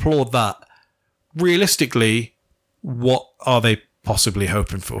I applaud that. Realistically, what are they possibly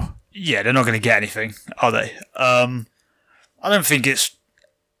hoping for? Yeah, they're not going to get anything, are they? I don't think it's...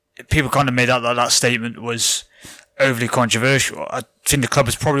 People kind of made out that statement was overly controversial. I think the club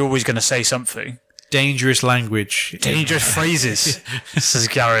is probably always going to say something. Dangerous language. Dangerous phrases, says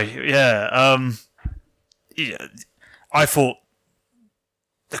Gary. Yeah. Yeah. I thought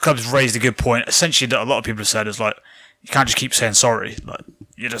the club's raised a good point. Essentially, that a lot of people have said is like, you can't just keep saying sorry. Like,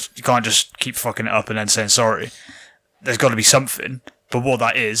 you can't just keep fucking it up and then saying sorry. There's got to be something. But what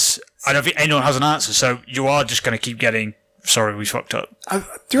that is, I don't think anyone has an answer. So you are just going to keep getting, sorry, we fucked up.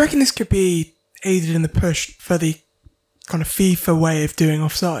 Do you reckon this could be aided in the push for the kind of FIFA way of doing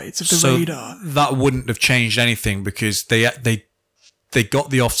offsides, of the radar? That wouldn't have changed anything because they got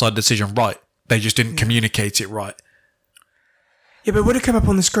the offside decision right. They just didn't communicate it right. Yeah, but what it come up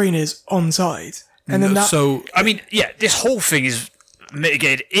on the screen is onside. And then So, I mean, yeah, this whole thing is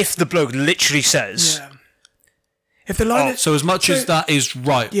mitigated if the bloke literally says... Yeah. If the line so as much as that is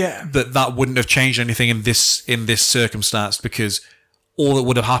right, yeah, that wouldn't have changed anything in this circumstance because all that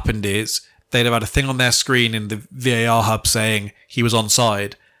would have happened is they'd have had a thing on their screen in the VAR hub saying he was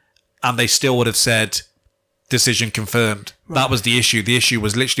onside, and they still would have said decision confirmed. Right. That was the issue. The issue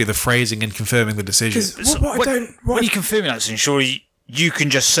was literally the phrasing and confirming the decision. When you confirm that decision, surely you can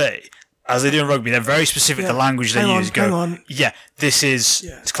just say, as they do in rugby, they're very specific. The language they use. Yeah, this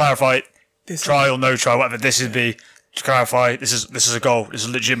is to clarify. Try or no try, whatever. This is to clarify. This is a goal. This is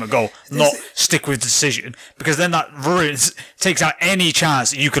a legitimate goal. Not stick with the decision, because then that takes out any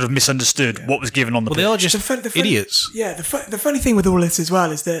chance that you could have misunderstood what was given on the pitch. They are just idiots. Yeah. The funny thing with all this as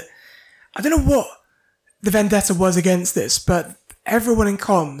well is that I don't know what the vendetta was against this, but everyone in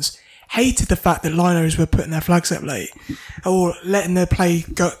comms hated the fact that linos were putting their flags up late or letting their play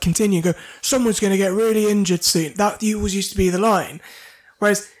continue. Go, someone's going to get really injured soon. That used to be the line,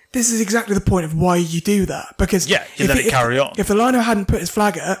 whereas. This is exactly the point of why you do that. Because you let it carry on. If the liner hadn't put his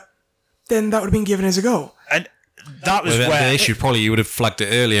flag up, then that would have been given as a goal. And that was where... The issue, probably you would have flagged it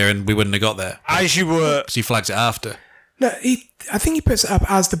earlier and we wouldn't have got there. As you were... Because he flags it after. No, I think he puts it up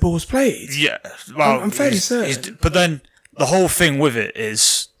as the ball's played. Yeah. Well, I'm fairly certain. But then the whole thing with it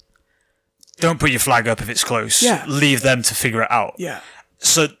is don't put your flag up if it's close. Yeah. Leave them to figure it out. Yeah.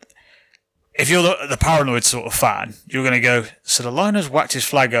 So... If you're the paranoid sort of fan, you're going to go, so the liner's whacked his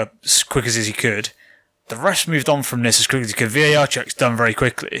flag up as quick as he could. The rest moved on from this as quickly as he could. VAR check's done very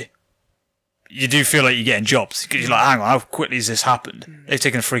quickly. You do feel like you're getting jobs. Because you're like, hang on, how quickly has this happened? They've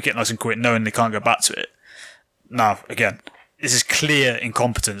taken a free kick nice and quick, knowing they can't go back to it. Now, again, this is clear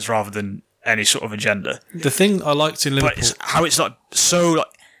incompetence rather than any sort of agenda. The thing I liked in Liverpool... But it's how it's like, so, like,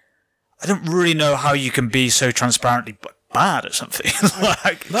 I don't really know how you can be so transparently bad at something.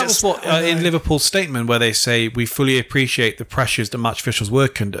 That was what in Liverpool's statement where they say we fully appreciate the pressures that match officials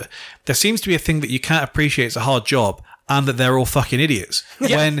work under. There seems to be a thing that you can't appreciate it's a hard job and that they're all fucking idiots.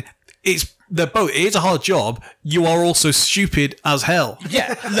 Yeah. When it is a hard job, you are also stupid as hell.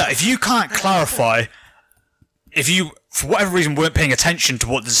 Yeah, look, if you can't clarify, if you for whatever reason weren't paying attention to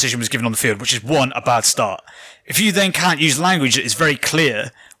what the decision was given on the field, which is one, a bad start. If you then can't use language that is very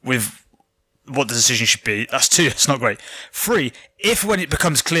clear with what the decision should be, that's two, that's not great. Three, if when it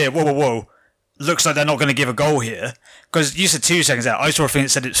becomes clear, whoa, looks like they're not going to give a goal here, because you said 2 seconds out, I saw a thing that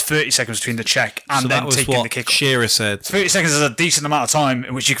said it's 30 seconds between the check and then taking the kick. Shearer said. 30 seconds is a decent amount of time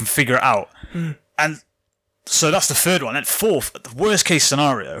in which you can figure it out. And so that's the third one. And fourth, the worst case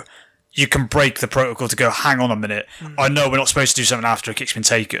scenario, you can break the protocol to go, hang on a minute, I know we're not supposed to do something after a kick's been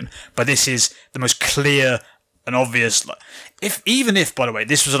taken, but this is the most clear and obvious. Even if, by the way,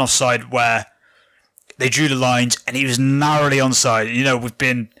 this was an offside where they drew the lines and he was narrowly onside, you know, we've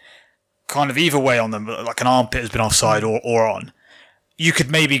been kind of either way on them, like an armpit has been offside or on, you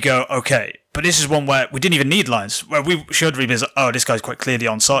could maybe go, okay, but this is one where we didn't even need lines, where we should really be like, oh, this guy's quite clearly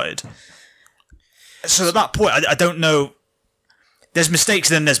onside. So at that point, I don't know. There's mistakes,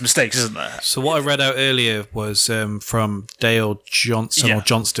 then there's mistakes, isn't there? So what I read out earlier was from Dale Johnson or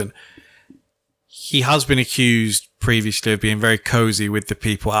Johnston. He has been accused previously of being very cosy with the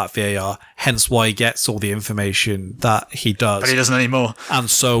people at VAR, hence why he gets all the information that he does. But he doesn't anymore. And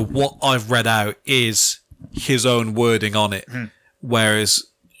so what I've read out is his own wording on it, whereas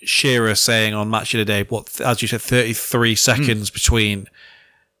Shearer saying on Match of the Day, as you said, 33 seconds between.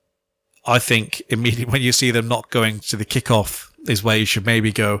 I think immediately when you see them not going to the kickoff is where you should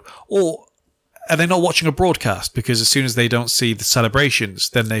maybe go. Or are they not watching a broadcast? Because as soon as they don't see the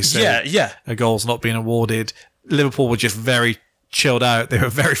celebrations, then they say a goal's not being awarded. Liverpool were just very chilled out. They were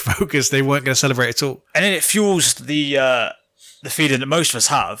very focused. They weren't going to celebrate at all. And then it fuels the feeling that most of us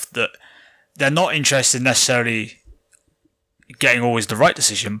have that they're not interested in necessarily getting always the right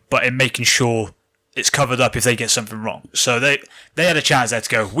decision, but in making sure it's covered up if they get something wrong. So they had a chance there to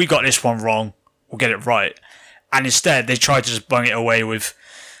go, we got this one wrong, we'll get it right. And instead, they tried to just bung it away with,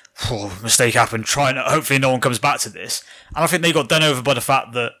 mistake happened, hopefully no one comes back to this. And I think they got done over by the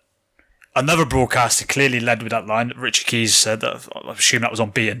fact that another broadcaster clearly led with that line. Richard Keys said that, I assume that was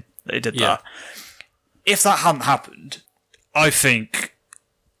on Bein that he did that. If that hadn't happened, I think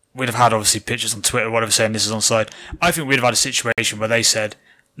we'd have had obviously pictures on Twitter, whatever, saying this is onside. I think we'd have had a situation where they said,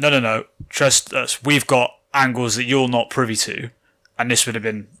 no, trust us, we've got angles that you're not privy to, and this would have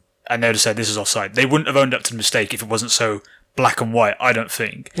been, and they would have said this is offside. They wouldn't have owned up to the mistake if it wasn't so black and white, I don't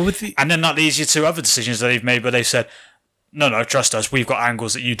think. Well, and then that leads you to other decisions that they've made where they've said, no, trust us, we've got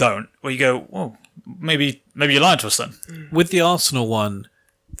angles that you don't. Well, you go, well, maybe you're lying to us then. With the Arsenal one,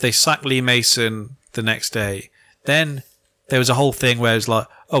 they sacked Lee Mason the next day. Then there was a whole thing where it was like,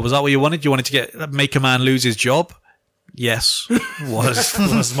 oh, was that what you wanted? You wanted to make a man lose his job? Yes,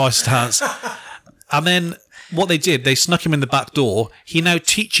 was my stance. And then what they did, they snuck him in the back door. He now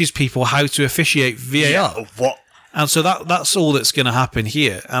teaches people how to officiate VAR. Yeah, what? And so that's all that's going to happen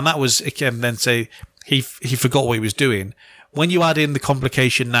here. And that was, again, then say he forgot what he was doing. When you add in the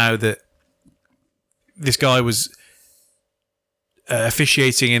complication now that this guy was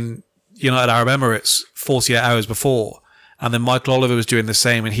officiating in United Arab Emirates 48 hours before, and then Michael Oliver was doing the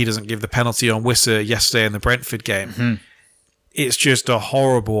same, and he doesn't give the penalty on Wissa yesterday in the Brentford game. Mm-hmm. It's just a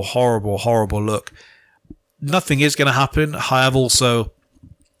horrible, horrible, horrible look. Nothing is going to happen. I have also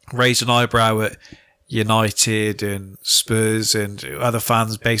raised an eyebrow at United and Spurs and other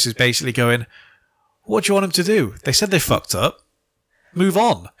fans bases basically going, what do you want them to do? They said they fucked up. Move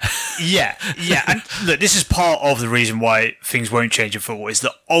on. Yeah. And look, this is part of the reason why things won't change in football, is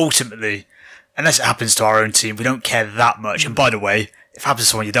that ultimately, unless it happens to our own team, we don't care that much. And by the way, if it happens to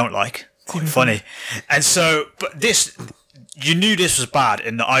someone you don't like, quite funny. And so, but this, you knew this was bad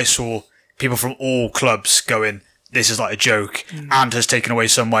in that I saw people from all clubs going, this is like a joke, and has taken away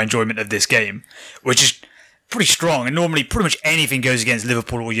some of my enjoyment of this game, which is pretty strong. And normally, pretty much anything goes against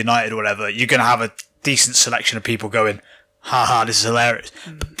Liverpool or United or whatever, you're going to have a decent selection of people going, haha, this is hilarious.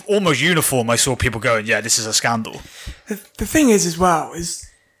 But almost uniform, I saw people going, yeah, this is a scandal. The thing is, as well, is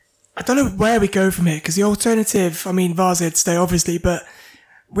I don't know where we go from here, because the alternative, I mean, VAR's here to stay, obviously, but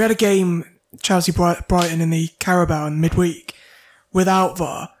we had a game, Chelsea-Brighton in the Carabao in midweek, without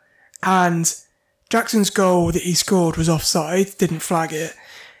VAR, and Jackson's goal that he scored was offside, didn't flag it.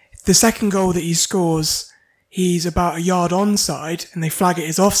 The second goal that he scores, he's about a yard onside, and they flag it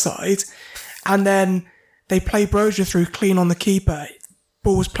as offside, and then they play Brozier through clean on the keeper.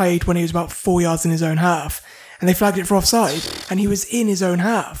 Ball was played when he was about 4 yards in his own half, and they flagged it for offside, and he was in his own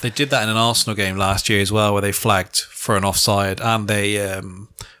half. They did that in an Arsenal game last year as well, where they flagged for an offside, and they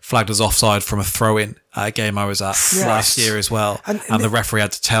flagged as offside from a throw-in at a game I was at last year as well, and the referee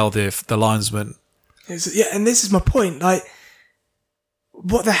had to tell the linesman. Yeah, and this is my point. Like,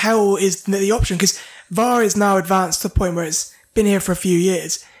 what the hell is the option? Because VAR is now advanced to the point where it's been here for a few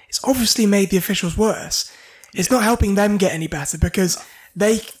years. It's obviously made the officials worse. It's not helping them get any better, because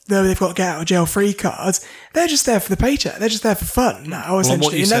though they've got to get out of jail free cards, they're just there for the paycheck. They're just there for fun now,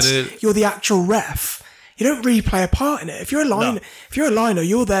 essentially. Unless you're the actual ref, you don't really play a part in it. If you're a liner,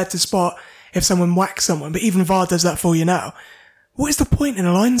 you're there to spot if someone whacks someone. But even VAR does that for you now. What is the point in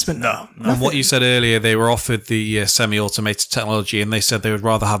a linesman now? And what you said earlier, they were offered the semi-automated technology, and they said they would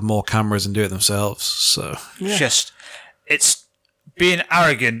rather have more cameras and do it themselves. So it's being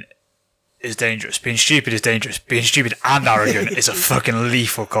arrogant is dangerous. Being stupid is dangerous. Being stupid and arrogant is a fucking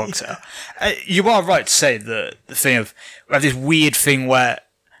lethal cocktail. You are right to say the thing of, we have this weird thing where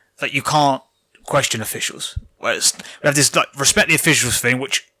like you can't question officials. Whereas we have this like respect the officials thing,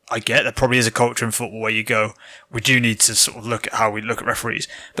 which I get. There probably is a culture in football where you go, we do need to sort of look at how we look at referees.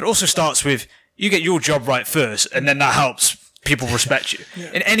 But it also starts with, you get your job right first, and then that helps people respect you.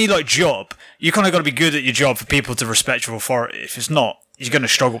 Yeah. In any like job, you kind of got to be good at your job for people to respect your authority. If it's not, you're going to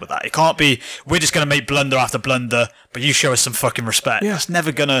struggle with that. It can't be, we're just going to make blunder after blunder, but you show us some fucking respect. Yeah. That's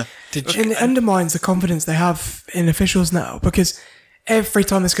never going to... And it undermines the confidence they have in officials now, because every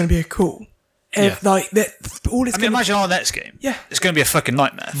time there's going to be a call, imagine our next game. Yeah. It's going to be a fucking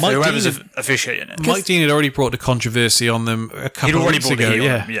nightmare for whoever's officiating it. Mike Dean had already brought the controversy on them a couple of weeks ago.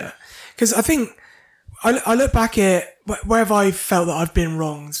 Yeah. Because I think, I look back at where have I felt that I've been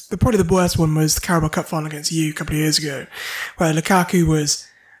wrong. Probably the worst one was the Carabao Cup final against you a couple of years ago, where Lukaku was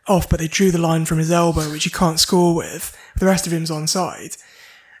off, but they drew the line from his elbow, which you can't score with. The rest of him's onside.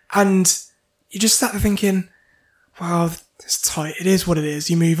 And you just sat there thinking, wow, it's tight. It is what it is.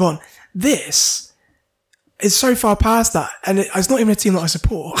 You move on. This, is so far past that, and it's not even a team that I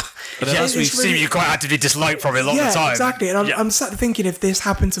support. But then as we've seen, you quite actively dislike probably a lot of the time. Exactly. And I'm sat there thinking, if this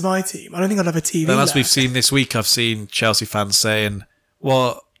happened to my team, I don't think I'd have a TV. Then as left. we've seen this week, I've seen Chelsea fans saying,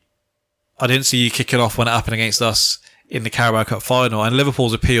 well, I didn't see you kicking off when it happened against us in the Carabao Cup final. And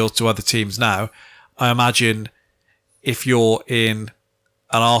Liverpool's appealed to other teams now. I imagine if you're in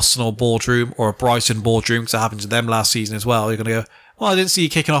an Arsenal boardroom or a Brighton boardroom, because it happened to them last season as well, you're going to go, well, I didn't see you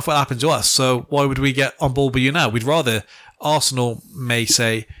kicking off what happened to us, so why would we get on board with you now? We'd rather, Arsenal may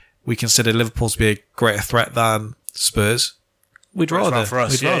say, we consider Liverpool to be a greater threat than Spurs. We'd rather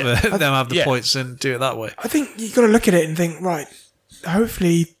them have the points and do it that way. I think you've got to look at it and think, right,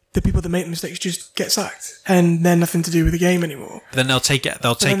 hopefully the people that make the mistakes just get sacked and they're nothing to do with the game anymore. Then they'll take it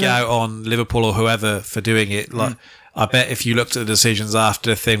out on Liverpool or whoever for doing it. Like, I bet if you looked at the decisions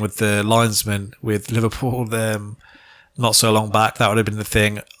after the thing with the linesman with Liverpool, not so long back, that would have been the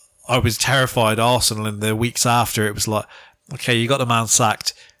thing. I was terrified Arsenal, and the weeks after it was like, okay, you got the man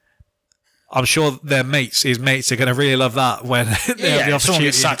sacked. I'm sure his mates are going to really love that when they have the opportunity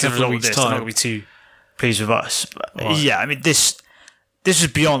gets sacked in a week's time. They're not going to be too pleased with us. But, yeah, I mean, this is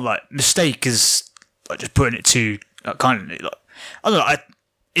beyond like mistake is like just putting it to kind of like, I don't know.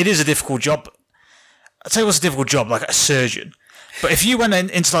 It is a difficult job. I'll tell you what's a difficult job, like a surgeon. But if you went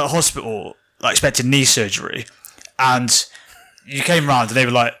into like a hospital like expecting knee surgery, and you came round and they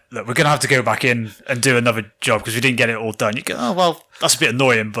were like, look, we're going to have to go back in and do another job because we didn't get it all done. You go, oh, well, that's a bit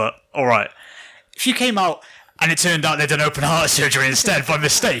annoying, but all right. If you came out and it turned out they'd done open heart surgery instead by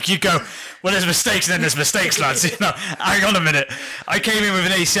mistake, you go, well, there's mistakes and then there's mistakes, lads. You know, hang on a minute. I came in with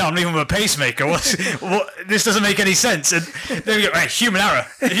an ACL, I'm leaving with a pacemaker. This doesn't make any sense. And there we go, right, human error.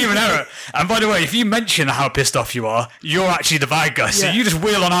 And by the way, if you mention how pissed off you are, you're actually the bad guy. So you just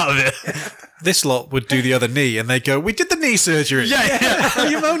wheel on out of it. This lot would do the other knee and they go, we did the knee surgery. Yeah. How are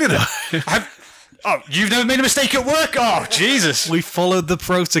you moaning at? Oh, you've never made a mistake at work? Oh, Jesus. We followed the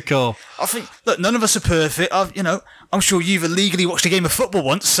protocol. I think, look, none of us are perfect. I'm sure you've illegally watched a game of football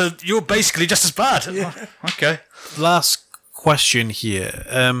once, so you're basically just as bad. Yeah. Okay. Last question here.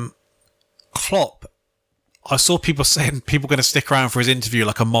 Klopp, I saw people saying people going to stick around for his interview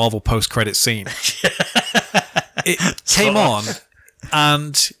like a Marvel post-credit scene. It came on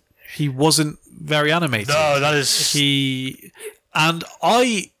and he wasn't very animated. No, that is...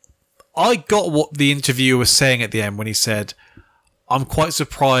 I got what the interviewer was saying at the end when he said, I'm quite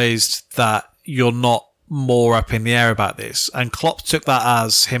surprised that you're not more up in the air about this. And Klopp took that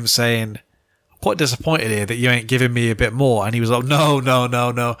as him saying, I'm quite disappointed here that you ain't giving me a bit more. And he was like, no.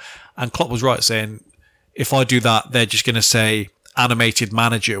 And Klopp was right saying, if I do that, they're just going to say animated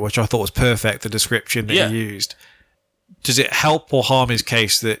manager, which I thought was perfect, the description that he used. Does it help or harm his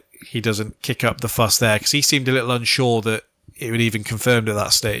case that he doesn't kick up the fuss there? Because he seemed a little unsure that it would even confirmed at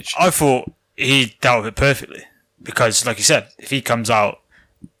that stage. I thought he dealt with it perfectly because, like you said, if he comes out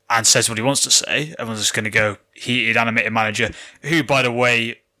and says what he wants to say, everyone's just going to go heated animated manager, who, by the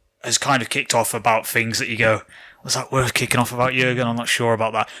way, has kind of kicked off about things that you go, was that worth kicking off about, Jurgen? I'm not sure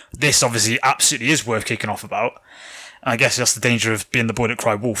about that. This obviously absolutely is worth kicking off about. And I guess that's the danger of being the boy that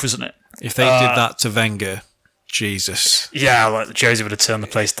cried wolf, isn't it? If they did that to Wenger, Jesus. Yeah, like Josie would have turned the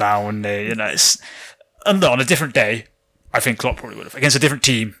place down, wouldn't they? You know, and look, on a different day, I think Klopp probably would have. Against a different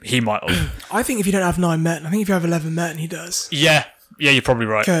team, he might have. I think if you don't have 9 men, I think if you have 11 men, he does. Yeah, you're probably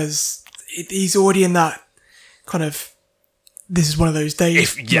right. Because he's already in that kind of, this is one of those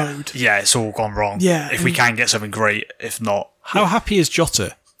days mode. Yeah, it's all gone wrong. Yeah. If we can get something great, if not. How happy is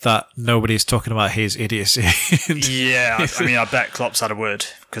Jota that nobody's talking about his idiocy? Yeah, I mean, I bet Klopp's had a word,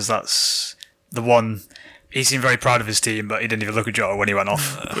 because that's the one... He seemed very proud of his team, but he didn't even look at Jota when he went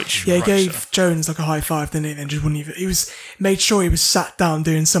off. He gave Jones like a high five, didn't he? And just wouldn't even. He made sure he was sat down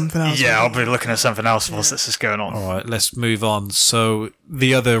doing something else. Yeah, I'll be looking at something else whilst this is going on. All right, let's move on. So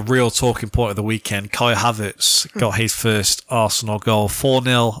the other real talking point of the weekend, Kai Havertz got his first Arsenal goal,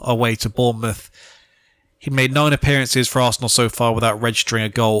 4-0 away to Bournemouth. He made 9 appearances for Arsenal so far without registering a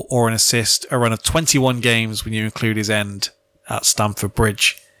goal or an assist, a run of 21 games when you include his end at Stamford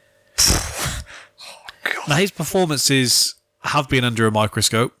Bridge. Now, his performances have been under a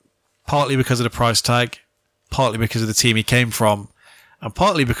microscope, partly because of the price tag, partly because of the team he came from, and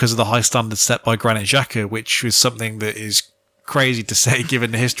partly because of the high standards set by Granit Xhaka, which was something that is crazy to say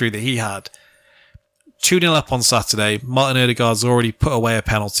given the history that he had. 2-0 up on Saturday. Martin Odegaard's already put away a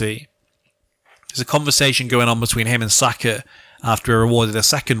penalty. There's a conversation going on between him and Saka after he rewarded a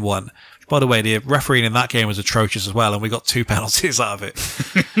second one. By the way, the refereeing in that game was atrocious as well, and we got 2 penalties out of it.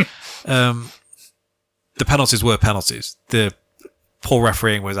 The penalties were penalties. The poor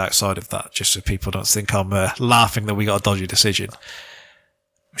refereeing was outside of that, just so people don't think I'm laughing that we got a dodgy decision.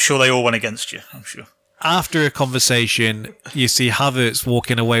 I'm sure they all went against you, I'm sure. after a conversation, you see Havertz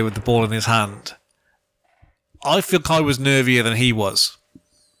walking away with the ball in his hand. I feel Kai was nervier than he was.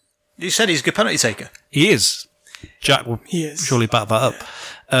 You said he's a good penalty taker. He is. Jack will He is. surely back that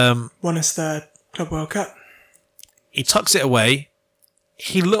up. Won us the Club World Cup. He tucks it away.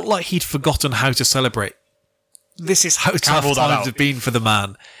 He looked like he'd forgotten how to celebrate. This is how tough rule that times out. have been for the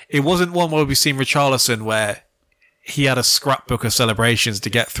man. It wasn't one where we've seen Richarlison where he had a scrapbook of celebrations to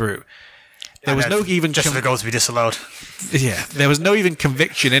get through. There was no even just for the goal to be disallowed. Yeah, there was no even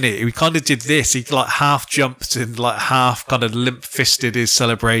conviction in it. He kind of did this. He like half jumped and like half kind of limp-fisted his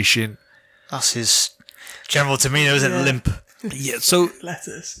celebration. That's his general demeanour, isn't it? Limp. Yeah, so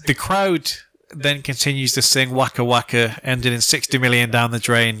Letters. the crowd then continues to sing Waka Waka, ending in 60 million down the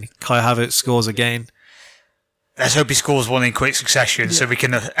drain. Kai Havertz scores again. Let's hope he scores one in quick succession so we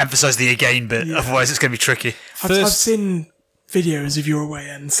can emphasise the again bit. Otherwise, it's going to be tricky. I've seen videos of your away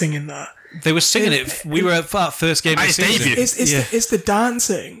end singing that. They were singing it. We were at that first game of the It's season. debut. It's the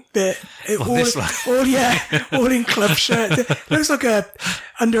dancing that this one. all in club shirts. It looks like a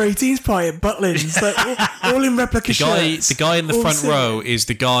under 18s party at Butlins, like all in replica shirts. The guy in the all front singing. row is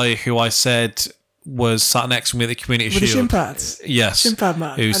the guy who I said was sat next to me at the Community With the Shield. shin pads. Yes, Shin pad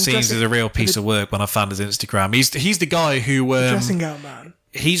man. who And seems dressing- as a real piece of work when I found his Instagram. He's the guy who Dressing gown man.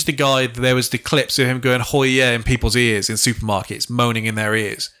 he's the guy. There was the clips of him going "Hoy yeah" in people's ears in supermarkets, moaning in their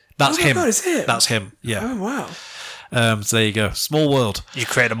ears. That's Oh my him. God, it's him? That's him. Yeah. Oh wow. So there you go. Small world. You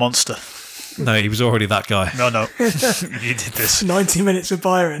create a monster. No, he was already that guy. No. You did this. 90 minutes with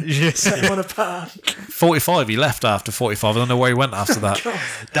Byron. Set him on a path. 45. He left after 45. I don't know where he went after that.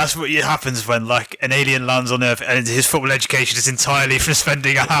 That's what happens when like an alien lands on Earth and his football education is entirely from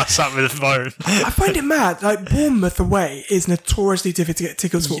spending a house out with Byron. I find it mad. Like Bournemouth away is notoriously difficult to get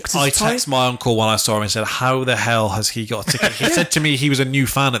tickets for. 'cause I it's tight. texted my uncle when I saw him and said, "How the hell has he got a ticket?" He said to me he was a new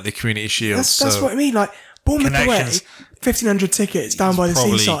fan at the Community Shield. That's what I mean. Like Bournemouth away, Connections. 1,500 tickets down by the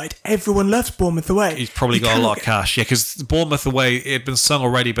probably- seaside. Everyone loves Bournemouth away. He's probably You got a cannot lot of cash. Yeah, because Bournemouth away, it had been sung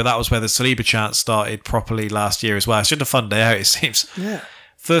already, but that was where the Saliba chant started properly last year as well. It's just a fun day out, it seems. Yeah.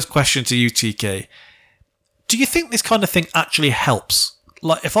 First question to you, TK. Do you think this kind of thing actually helps?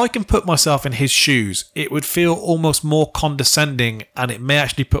 Like, if I can put myself in his shoes, it would feel almost more condescending and it may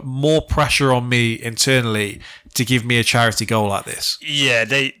actually put more pressure on me internally to give me a charity goal like this. Yeah,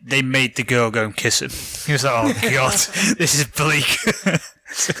 they made the girl go and kiss him. He was like, oh god, this is bleak.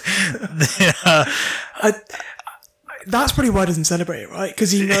 That's probably why he doesn't celebrate it, right? Because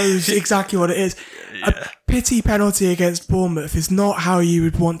he knows exactly what it is. A pity penalty against Bournemouth is not how you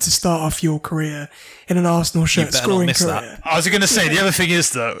would want to start off your career in an Arsenal shirt, better not scoring miss career. that. I was going to say, the other thing is,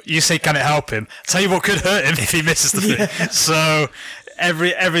 though, you say, can it help him? Tell you what could hurt him if he misses the thing. So,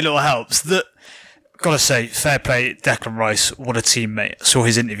 every little helps. Gotta say, fair play, Declan Rice, what a teammate. I saw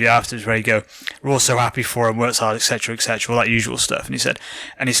his interview afterwards where he go, we're all so happy for him, works hard, etc., all that usual stuff. And he said,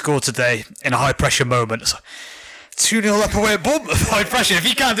 and he scored today in a high-pressure moment. It's like, 2-0 up away at Bournemouth, high pressure. If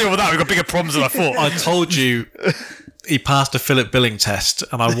he can't deal with that, we've got bigger problems than I thought. I told you he passed a Philip Billing test,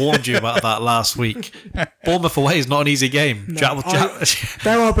 and I warned you about that last week. Bournemouth away is not an easy game. They're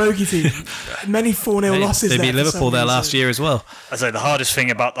our bogey team. Many 4-0 losses They there beat for Liverpool some there reason. last year as well. I say the hardest thing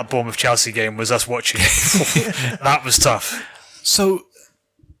about that Bournemouth-Chelsea game was us watching it. That was tough. So,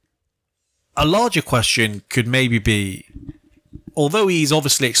 a larger question could maybe be, although he's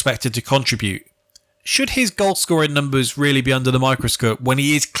obviously expected to contribute, should his goal scoring numbers really be under the microscope when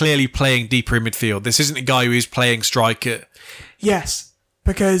he is clearly playing deeper in midfield? This isn't a guy who is playing striker. Yes,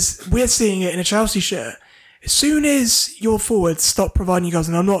 because we're seeing it in a Chelsea shirt. As soon as your forwards stop providing you goals,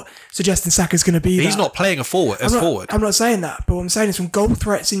 and I'm not suggesting Saka's going to be He's that. not playing a forward as forward. I'm not saying that, but what I'm saying is from goal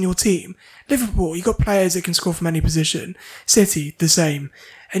threats in your team. Liverpool, you've got players that can score from any position. City, the same.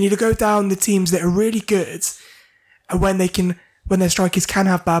 And you go down the teams that are really good, and when their strikers can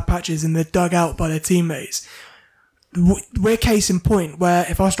have bad patches and they're dug out by their teammates. We're case in point where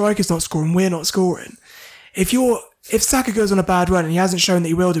if our striker's not scoring, we're not scoring. If Saka goes on a bad run and he hasn't shown that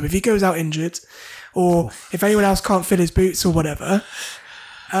he will do, if he goes out injured, or if anyone else can't fill his boots or whatever,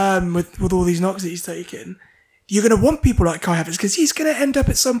 with all these knocks that he's taken, you're going to want people like Kai Havertz because he's going to end up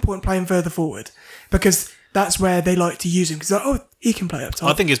at some point playing further forward because that's where they like to use him because he can play up top.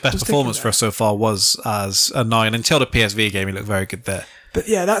 I think his best We'll stick performance with for us so far was as a 9. Until the PSV game, he looked very good there. But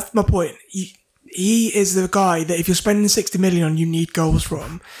yeah, that's my point. He is the guy that if you're spending 60 million on, you need goals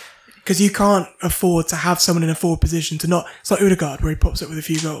from. Because you can't afford to have someone in a forward position to not... It's like Odegaard where he pops up with a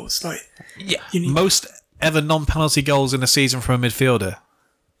few goals. Like, Yeah. you need, Most ever non-penalty goals in a season from a midfielder.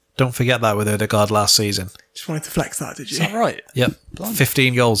 Don't forget that with Odegaard last season. Just wanted to flex that, did you? Is that right? Yep.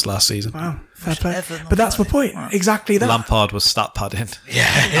 15 goals last season. Wow, fair play. But that's my point. Right. Exactly that. Lampard was stat padding.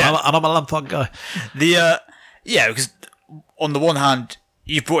 Yeah. And I'm a Lampard guy. Because on the one hand,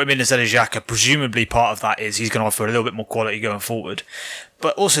 you've brought him in instead of Xhaka. Presumably part of that is he's going to offer a little bit more quality going forward.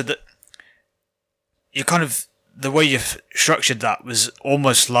 But also that you kind of, the way you've structured that was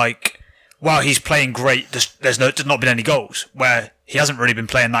almost like, wow, he's playing great. There's not been any goals, where he hasn't really been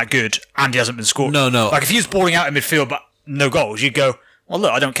playing that good and he hasn't been scoring. No. Like if he was balling out in midfield but no goals, you'd go, well,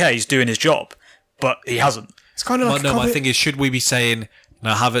 look, I don't care. He's doing his job, but he hasn't. It's kind of like my thing is, should we be saying,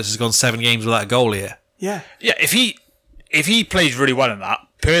 no, Havertz has gone 7 games without a goal here? Yeah. Yeah, if he plays really well in that,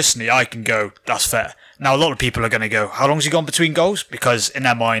 personally, I can go, that's fair. Now, a lot of people are going to go, how long's he gone between goals? Because in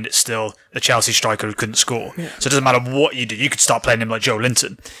their mind, it's still the Chelsea striker who couldn't score. Yeah. So it doesn't matter what you do. You could start playing him like Joe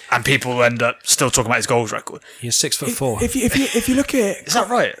Linton, and people will end up still talking about his goals record. He's 6'4". If you look at it... Is that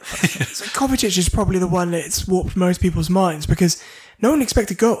right? Kovacic is probably the one that's warped most people's minds, because no one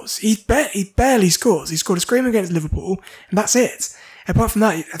expected goals. He barely scores. He scored a screamer against Liverpool, and that's it. Apart from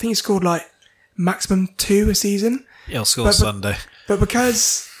that, I think he scored like maximum 2 a season. He'll score Sunday. But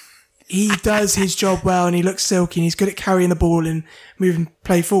because he does his job well and he looks silky and he's good at carrying the ball and moving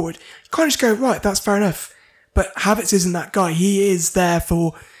play forward, you can't just go, right, that's fair enough. But Havertz isn't that guy. He is there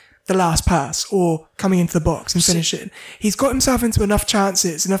for the last pass or coming into the box and finishing. He's got himself into enough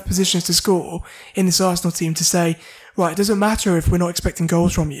chances, enough positions to score in this Arsenal team to say, right, it doesn't matter if we're not expecting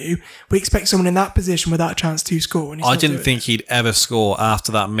goals from you. We expect someone in that position without a chance to score. And I didn't think he'd ever score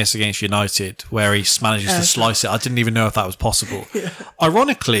after that miss against United where he manages to slice it. I didn't even know if that was possible. Yeah.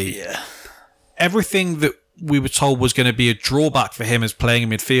 Ironically, everything that we were told was going to be a drawback for him as playing in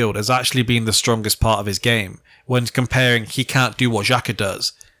midfield has actually been the strongest part of his game. When comparing, he can't do what Xhaka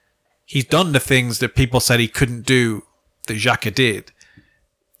does. He's done the things that people said he couldn't do that Xhaka did.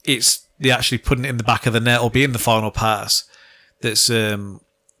 It's the actually putting it in the back of the net or being the final pass that's been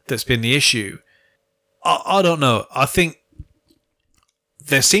the issue. I don't know. I think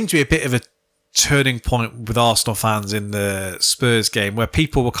there seemed to be a bit of a turning point with Arsenal fans in the Spurs game where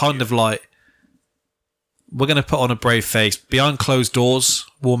people were kind of like, we're going to put on a brave face. Behind closed doors,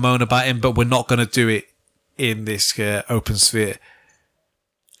 we'll moan about him, but we're not going to do it in this open sphere.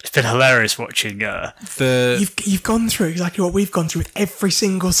 It's been hilarious watching You've gone through exactly what we've gone through with every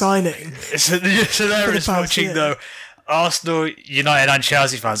single signing. It's hilarious watching though. Arsenal, United and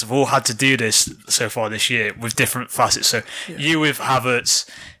Chelsea fans have all had to do this so far this year with different facets. So you with Havertz,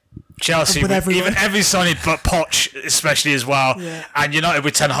 Chelsea with even every signing but Poch especially as well, and United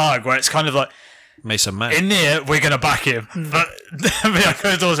with Ten Hag, where it's kind of like, Mason Mount. In there, we're going to back him. But I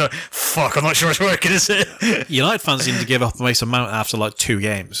could also, fuck, I'm not sure it's working, is it? United fans seem to give up Mason Mount after like 2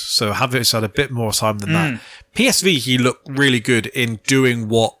 games. So Havertz had a bit more time than that. PSV, he looked really good in doing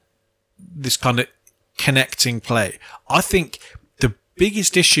what this kind of connecting play. I think the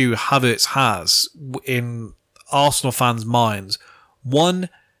biggest issue Havertz has in Arsenal fans' minds, one,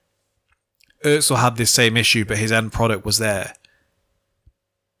 Özil had this same issue, but his end product was there.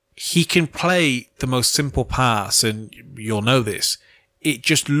 He can play the most simple pass, and you'll know this. It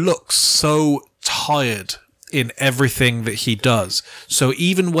just looks so tired in everything that he does. So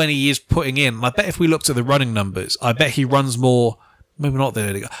even when he is putting in, I bet if we looked at the running numbers, I bet he runs more, maybe not the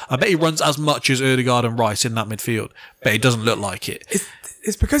Odegaard, I bet he runs as much as Odegaard and Rice in that midfield, but it doesn't look like it.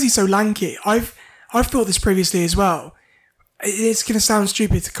 It's because he's so lanky. I've thought this previously as well. It's going to sound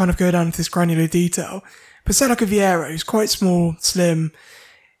stupid to kind of go down into this granular detail, but say like a Vieira, who's quite small, slim,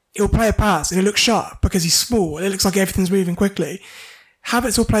 he'll play a pass and it looks sharp because he's small. It looks like everything's moving quickly.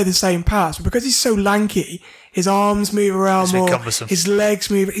 Havertz will play the same pass, but because he's so lanky, his arms move around more, his legs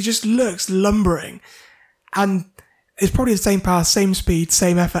move, he just looks lumbering. And it's probably the same pass, same speed,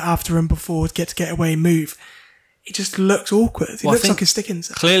 same effort after and before to get away and move. It just looks awkward. It looks like he's sticking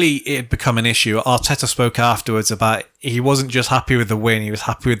himself. Clearly, it had become an issue. Arteta spoke afterwards about he wasn't just happy with the win, he was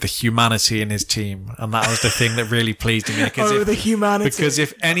happy with the humanity in his team. And that was the thing that really pleased him. The humanity. Because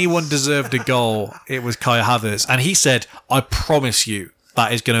if anyone deserved a goal, it was Kai Havertz. And he said, I promise you,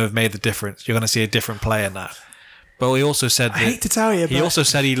 that is going to have made the difference. You're going to see a different player now. But he also said that... I hate to tell you, he also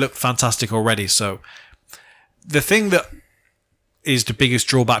said he looked fantastic already. So the thing that is the biggest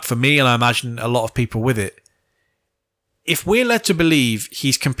drawback for me, and I imagine a lot of people with it, if we're led to believe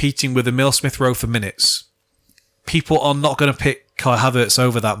he's competing with Emile Smith-Rowe for minutes, people are not going to pick Kai Havertz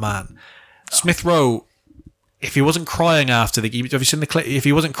over that man. Smith-Rowe, if he wasn't crying after the game, have you seen the clip? If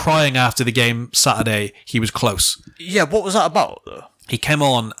he wasn't crying after the game Saturday, he was close. Yeah, what was that about though? He came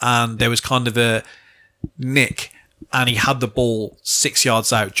on and there was kind of a nick and he had the ball 6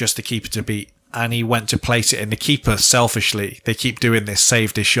 yards out just to keep it to beat. and he went to place it, and the keeper, selfishly, they keep doing this,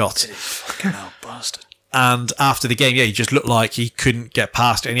 saved his shot. Fucking hell, bastard. And after the game, he just looked like he couldn't get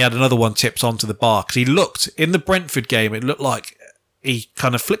past it, and he had another one tipped onto the bar, because he looked, in the Brentford game, it looked like he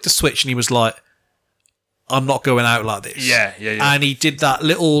kind of flicked a switch, and he was like, I'm not going out like this. Yeah. And he did that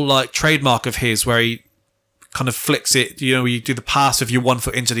little like trademark of his where he kind of flicks it, you do the pass of your one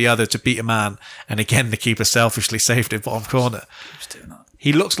foot into the other to beat a man, and again the keeper selfishly saved it bottom corner.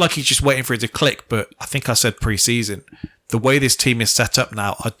 He looks like he's just waiting for it to click, but I think I said pre-season, the way this team is set up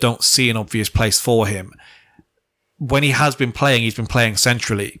now, I don't see an obvious place for him. When he has been playing, he's been playing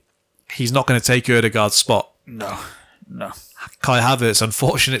centrally. He's not going to take Ødegaard's spot. No. Kai Havertz,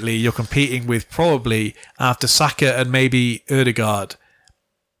 unfortunately, you're competing with probably, after Saka and maybe Ødegaard,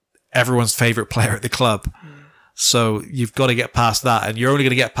 everyone's favourite player at the club. So you've got to get past that, and you're only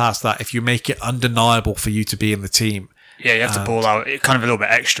going to get past that if you make it undeniable for you to be in the team. Yeah, you have to ball out kind of a little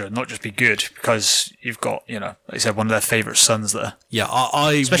bit extra, not just be good, because you've got, like you said, one of their favourite sons there. Yeah,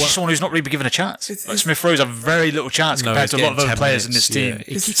 especially someone who's not really been given a chance. Like Smith Rowe's a very little chance compared to a lot of other players in this team.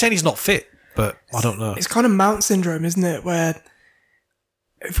 He keeps saying he's not fit, but I don't know. It's kind of Mount syndrome, isn't it? Where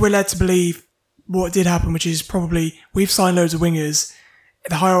if we're led to believe what did happen, which is probably we've signed loads of wingers,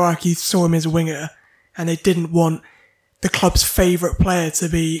 the hierarchy saw him as a winger, and they didn't want the club's favourite player to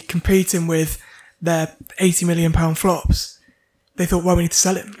be competing with their £80 million flops. They thought, well, we need to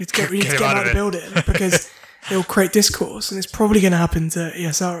sell him. We need to get him out of the building because it will create discourse, and it's probably going to happen to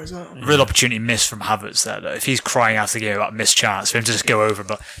ESR as well. Real opportunity missed from Havertz there, though. If he's crying after the game about missed chance, for him to just go over,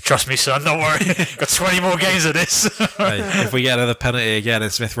 but trust me, son, don't worry. Got 20 more games of this. Hey, if we get another penalty again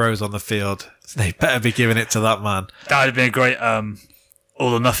and Smith Rowe's on the field, they better be giving it to that man. That would have been a great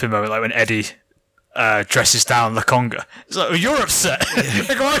all or nothing moment, like when Eddie dresses down Lakonga. It's like, you're upset.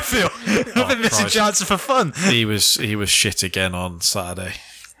 Look how I feel. I've been missing chances for fun. He was shit again on Saturday.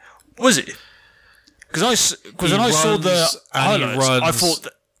 Was he? Because when I saw the highlights, I thought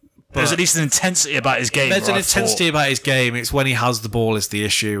that there's at least an intensity about his game. There's an intensity about his game. It's when he has the ball is the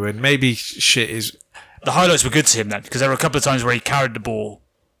issue, and maybe shit is. The highlights were good to him then, because there were a couple of times where he carried the ball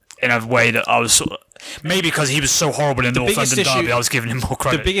in a way that I was sort of. Maybe because he was so horrible in the North London derby, I was giving him more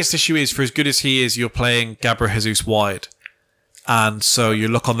credit. The biggest issue is, for as good as he is, you're playing Gabriel Jesus wide. And so you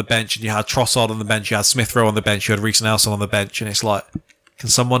look on the bench and you had Trossard on the bench, you had Smith Rowe on the bench, you had Reece Nelson on the bench, and it's like, can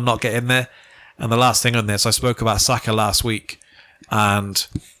someone not get in there? And the last thing on this, I spoke about Saka last week and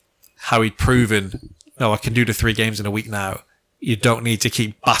how he'd proven, no, I can do the 3 games in a week now. You don't need to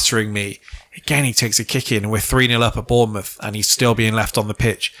keep battering me. Again, he takes a kick in, and we're 3-0 up at Bournemouth, and he's still being left on the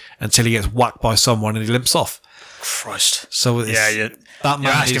pitch until he gets whacked by someone and he limps off. Christ. So that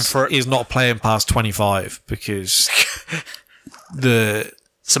man is not playing past 25 because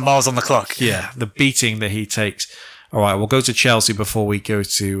some miles on the clock. Yeah, the beating that he takes. All right, we'll go to Chelsea before we go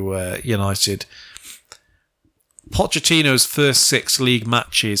to United. Pochettino's first 6 league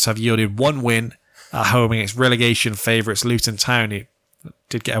matches have yielded 1 win at home against relegation favourites Luton Town. He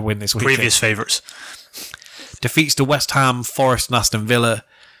did get a win this week. Previous favourites. Defeats to West Ham, Forest and Aston Villa.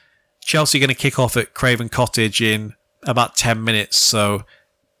 Chelsea going to kick off at Craven Cottage in about 10 minutes. So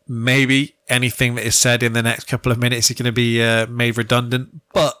maybe anything that is said in the next couple of minutes is going to be made redundant.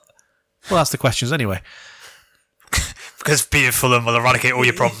 But we'll ask the questions anyway. Because beating Fulham will eradicate all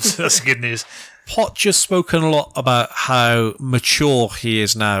your problems. That's the good news. Poch has spoken a lot about how mature he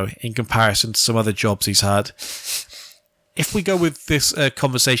is now in comparison to some other jobs he's had. If we go with this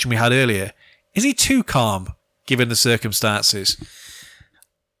conversation we had earlier, is he too calm given the circumstances?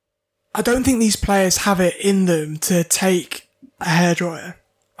 I don't think these players have it in them to take a hairdryer.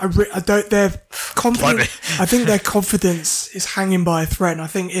 I don't. They're confident. I think their confidence is hanging by a thread. And I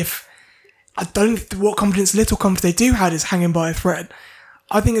think little confidence they do have is hanging by a thread.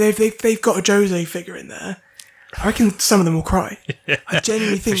 I think they've got a Jose figure in there. I reckon some of them will cry. Yeah, I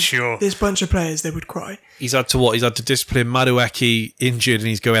genuinely think this bunch of players, they would cry. He's had to discipline Madueke injured, and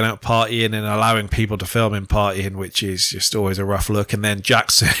he's going out partying and allowing people to film him partying, which is just always a rough look. And then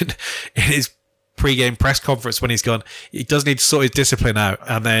Jackson, in his pre-game press conference, when he's gone, he does need to sort his discipline out,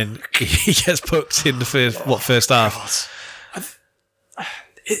 and then he gets booked in the first half.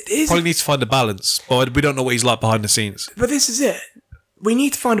 Probably needs to find a balance, but we don't know what he's like behind the scenes. But this is it. We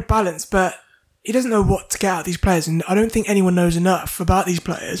need to find a balance, but he doesn't know what to get out of these players, and I don't think anyone knows enough about these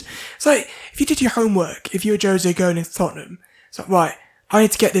players. It's like, if you did your homework, if you were Jose going into Tottenham, it's like, right, I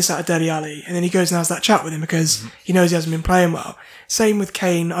need to get this out of Dele Alli, and then he goes and has that chat with him because he knows he hasn't been playing well. Same with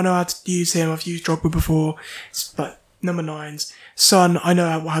Kane, I know how to use him, I've used Drogba before, it's like number 9s. Son, I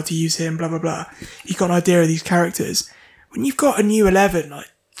know how to use him, blah, blah, blah. You've got an idea of these characters. When you've got a new 11, like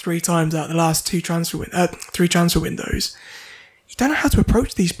 3 times out of the last 3 transfer windows, you don't know how to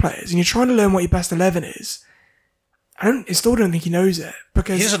approach these players, and you're trying to learn what your best 11 is. I still don't think he knows it,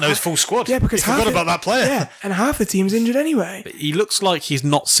 because he doesn't know his full squad. Yeah, because he forgot about that player. Yeah, and half the team's injured anyway. But he looks like he's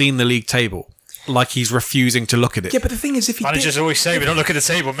not seen the league table. Like he's refusing to look at it. Yeah, but the thing is, if he managers always say we don't look at the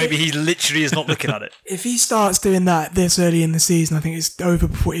table, maybe he literally is not looking at it. If he starts doing that this early in the season, I think it's over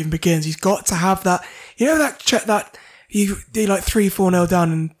before it even begins. He's got to have that. You know that you do like 3-4-0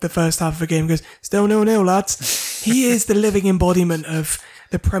 down in the first half of a game, goes still 0-0, lads. He is the living embodiment of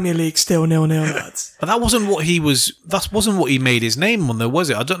the Premier League, still 0-0, lads. But that wasn't what he was. That wasn't what he made his name on, though,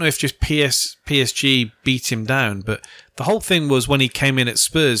 was it? I don't know if just PSG beat him down, but the whole thing was when he came in at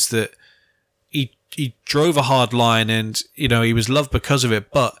Spurs that he drove a hard line, and he was loved because of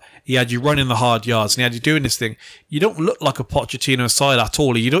it. But he had you running the hard yards, and he had you doing this thing. You don't look like a Pochettino side at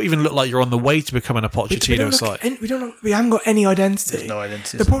all. You don't even look like you're on the way to becoming a Pochettino side. We haven't got any identity. There's no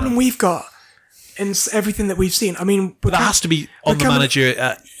identity. The problem we've got in everything that we've seen. I mean, but that has to be on the manager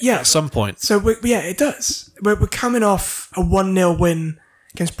at some point. So it does. We're coming off a 1-0 win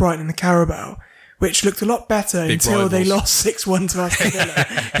against Brighton in the Carabao, which looked a lot better until they lost 6-1 to Aston Villa,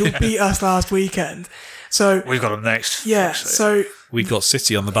 who beat us last weekend. So we've got them next. Yeah, so we got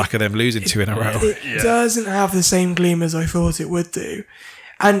City on the back of them losing 2 in a row. It doesn't have the same gleam as I thought it would do.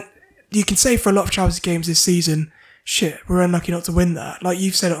 And you can say for a lot of Chelsea games this season, shit, we're unlucky not to win that. Like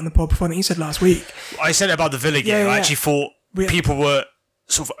you've said it on the pod before, I think you said last week. I said it about the Villa game. I actually thought people were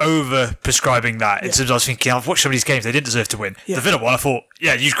sort of over prescribing that. In terms of I was thinking, I've watched some of these games, they didn't deserve to win. The Villa one, I thought,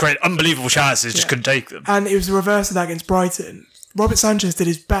 you create unbelievable chances, just couldn't take them. And it was the reverse of that against Brighton. Robert Sanchez did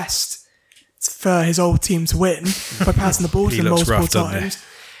his best for his old team to win by passing the ball to them multiple times.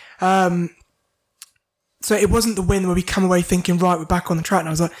 So it wasn't the win where we come away thinking, right, we're back on the track. And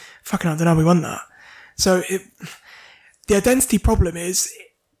I was like, fucking hell, I don't know, we won that. So the identity problem is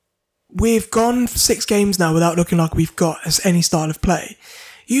we've gone 6 games now without looking like we've got any style of play.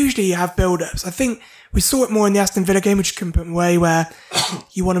 Usually you have build-ups. I think we saw it more in the Aston Villa game, which couldn't put away, where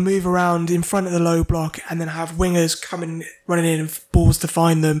you want to move around in front of the low block and then have wingers coming, running in and balls to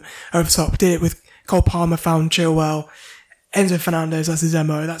find them over the top. Did it with Cole Palmer, found Chilwell, Enzo Fernandez, that's his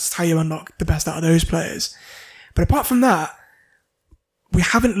MO. That's how you unlock the best out of those players. But apart from that, we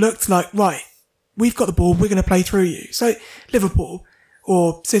haven't looked like, right, we've got the ball, we're going to play through you. So Liverpool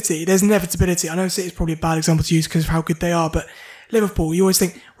or City, there's inevitability. I know City's probably a bad example to use because of how good they are, but Liverpool, you always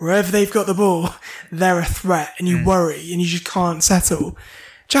think wherever they've got the ball, they're a threat, and you worry, and you just can't settle.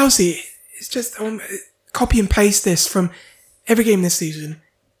 Chelsea, it's just copy and paste this from every game this season,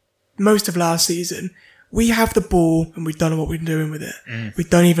 most of last season. We have the ball, and we've done what we've been doing with it. We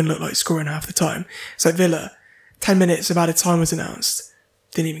don't even look like scoring half the time. It's like Villa, 10 minutes of added time was announced.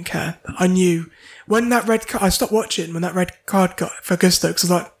 Didn't even care. I knew when that red card, I stopped watching when that red card got for Gusto, because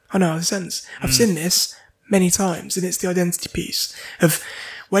I was like, I know, it makes sense. I've seen this many times, and it's the identity piece of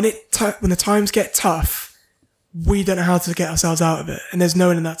when the times get tough, we don't know how to get ourselves out of it, and there's no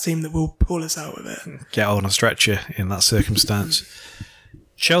one in that team that will pull us out of it. Get on a stretcher in that circumstance.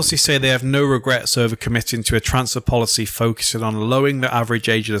 Chelsea say they have no regrets over committing to a transfer policy focusing on lowering the average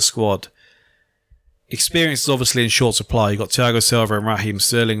age of the squad. Experience is obviously in short supply. You've got Thiago Silva and Raheem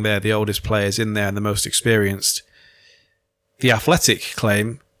Sterling there, the oldest players in there and the most experienced. The Athletic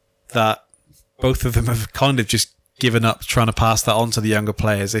claim that both of them have kind of just given up trying to pass that on to the younger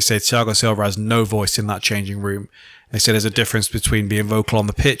players. They say Thiago Silva has no voice in that changing room. They say there's a difference between being vocal on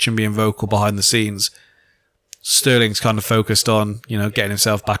the pitch and being vocal behind the scenes. Sterling's kind of focused on, getting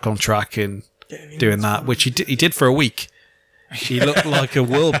himself back on track and doing that, which he did for a week. He looked like a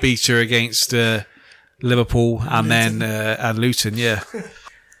world beater against Liverpool and then Luton, yeah.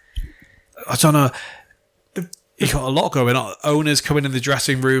 I don't know. You got a lot going on. Owners coming in the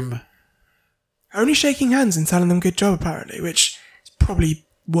dressing room. Only shaking hands and telling them good job, apparently, which is probably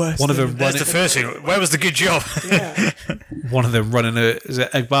worse. One of them. That's the first thing. Where was the good job? Yeah. One of them is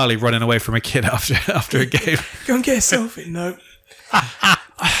it Egbali running away from a kid after a game? Go and get a selfie. No.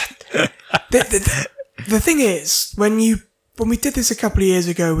 The thing is, when we did this a couple of years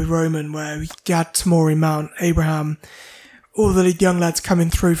ago with Roman, where we had Tamori, Mount, Abraham, all the young lads coming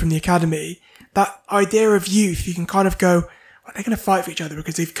through from the academy, that idea of youth, you can kind of go, well, they're going to fight for each other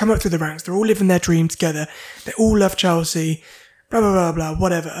because they've come up through the ranks, they're all living their dream together, they all love Chelsea, blah, blah, blah, blah,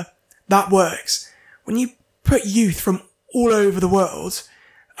 whatever. That works. When you put youth from all over the world,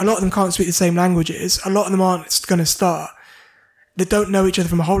 a lot of them can't speak the same languages, a lot of them aren't going to start, they don't know each other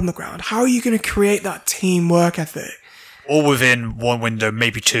from a hole in the ground. How are you going to create that team work ethic? All within one window,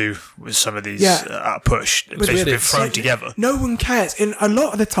 maybe two, with some of these push. They've been thrown together. No one cares. In a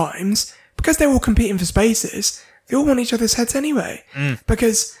lot of the times, because they're all competing for spaces, they all want each other's heads anyway.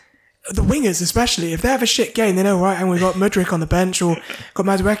 Because the wingers especially, if they have a shit game, they know, right, and we've got Mudryk on the bench or got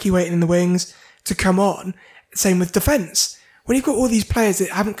Madueke waiting in the wings to come on. Same with defence. When you've got all these players that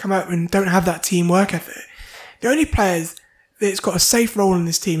haven't come out and don't have that teamwork ethic, the only players that's got a safe role in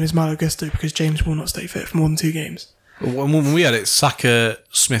this team is Malo Gusto, because James will not stay fit for more than 2 games. When we had it, Saka,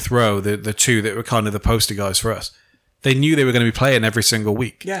 Smith Rowe, the two that were kind of the poster guys for us, they knew they were going to be playing every single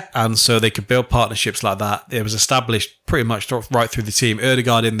week. Yeah. And so they could build partnerships like that. It was established pretty much right through the team.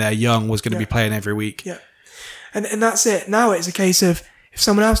 Erdegaard in there, young, was going to be playing every week. Yeah. And that's it. Now it's a case of, if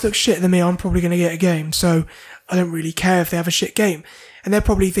someone else looks shit than me, I'm probably going to get a game. So I don't really care if they have a shit game. And they're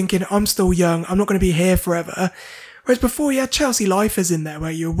probably thinking, I'm still young, I'm not going to be here forever. Whereas before, you had Chelsea lifers in there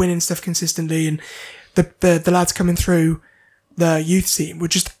where you were winning stuff consistently, and the lads coming through the youth team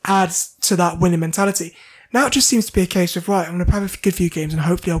would just add to that winning mentality. Now it just seems to be a case of, right, I'm going to have a good few games and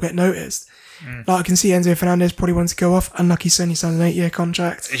hopefully I'll get noticed. Like, I can see Enzo Fernandez probably wants to go off. Unlucky son, he signed an 8-year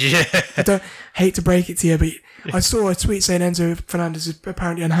contract. Yeah. I don't hate to break it to you, but I saw a tweet saying Enzo Fernandez is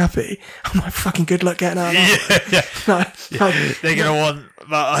apparently unhappy. I'm like, fucking good luck getting out of that. They're going to want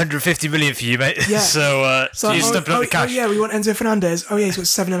about 150 million for you, mate. Yeah. So you're stumping up the cash. Oh, yeah, we want Enzo Fernandez. Oh, yeah, he's got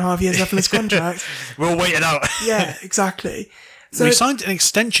 7.5 years left on his contract. We'll wait it out. Yeah, exactly. So, we signed an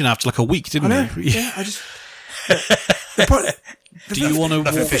extension after like a week, didn't I know. we? Yeah, I just... Do you want to...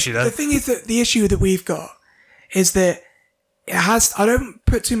 The thing is that the issue that we've got is that it has... I don't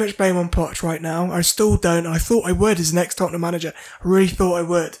put too much blame on Poch right now. I still don't. I thought I would as the next Tottenham manager. I really thought I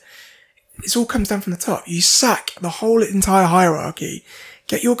would. It all comes down from the top. You sack the whole entire hierarchy.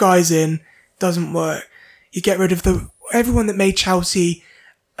 Get your guys in. Doesn't work. You get rid of everyone that made Chelsea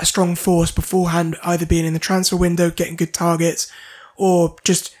a strong force beforehand, either being in the transfer window, getting good targets, or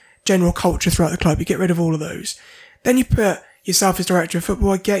just general culture throughout the club. You get rid of all of those. Then you put yourself as director of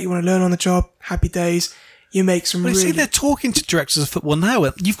football. I get you want to learn on the job. Happy days. You make some really... see, they're talking to directors of football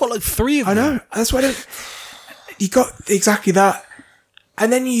now. You've got like 3 of them. I know. That's why I don't... You got exactly that.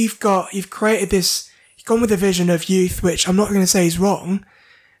 And then you've created this... You've gone with a vision of youth, which I'm not going to say is wrong,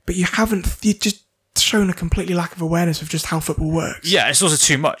 but you've just shown a completely lack of awareness of just how football works. Yeah, it's also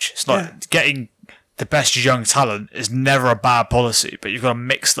too much. It's like getting the best young talent is never a bad policy, but you've got to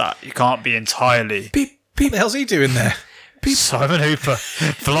mix that. You can't be entirely... What the hell's he doing there? Simon Hooper.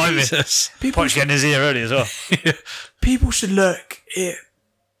 Blimey. Poch getting his ear early as well. People should look at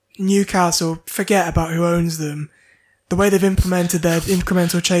Newcastle, forget about who owns them, the way they've implemented their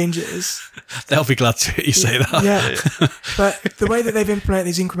incremental changes. They'll be glad to hear you say that. Yeah. But the way that they've implemented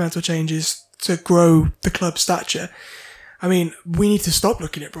these incremental changes to grow the club's stature, I mean, we need to stop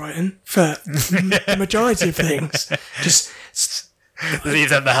looking at Brighton for the majority of things. Just... Leave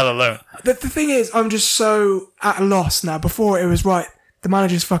them the hell alone. The thing is, I'm just so at a loss now. Before it was, right, the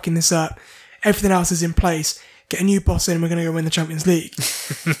manager's fucking this up. Everything else is in place. Get a new boss in and we're going to go win the Champions League.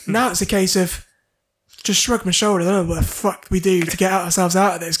 Now it's a case of just shrug my shoulders. I don't know what the fuck we do to get ourselves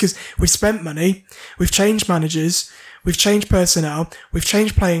out of this, because we've spent money, we've changed managers, we've changed personnel, we've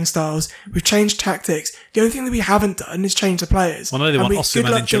changed playing styles, we've changed tactics. The only thing that we haven't done is change the players. Well, no, they want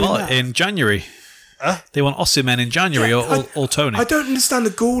Osimhen in January. They want Osimhen in January or Tony. I don't understand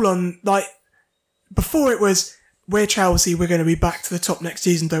the goal on, like, before it was, we're Chelsea, we're going to be back to the top next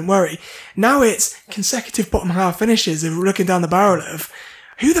season, don't worry. Now it's consecutive bottom half finishes of looking down the barrel of,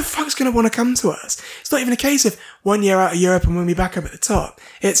 who the fuck's going to want to come to us? It's not even a case of 1 year out of Europe and we'll be back up at the top.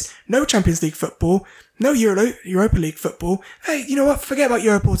 It's no Champions League football, no Europa League football. Hey, you know what? Forget about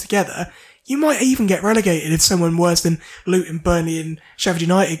Europe altogether. You might even get relegated if someone worse than Luton, Burnley and Sheffield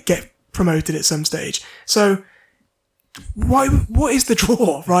United get promoted at some stage. So, what is the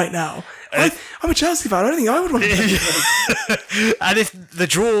draw right now? I'm a Chelsea fan. I don't think I would want to. And if the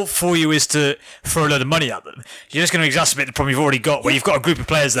draw for you is to throw a load of money at them, you're just going to exacerbate the problem you've already got, where you've got a group of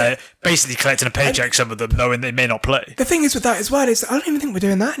players there basically collecting a paycheck, some of them knowing they may not play. The thing is with that as well is I don't even think we're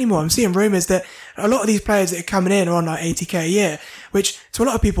doing that anymore. I'm seeing rumours that a lot of these players that are coming in are on like 80k a year, which to a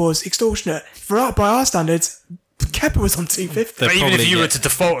lot of people is extortionate. By our standards, Kepa was on 250. But even if you were to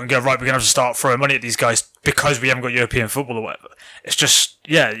default and go, right, we're going to have to start throwing money at these guys because we haven't got European football or whatever, it's just,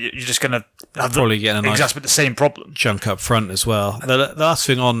 you're just going to have probably get a nice exacerbate the same problem. Chunk up front as well. The last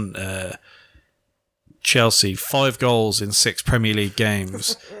thing on Chelsea, 5 goals in 6 Premier League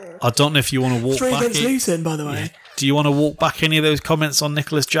games. I don't know if you want to walk 3 back. against Luton, by the way. Yeah. Do you want to walk back any of those comments on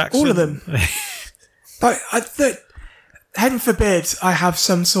Nicholas Jackson? All of them. But heaven forbid I have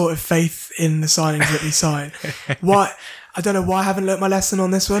some sort of faith in the signings that we sign. I don't know why I haven't learnt my lesson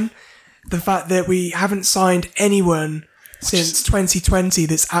on this one. The fact that we haven't signed anyone since 2020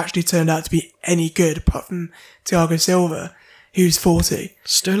 that's actually turned out to be any good, apart from Thiago Silva, who's 40.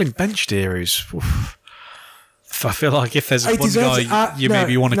 Sterling benched here, who's I feel like if there's one guy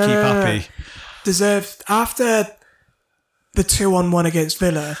maybe want to keep happy. Deserved after the 2-on-1 against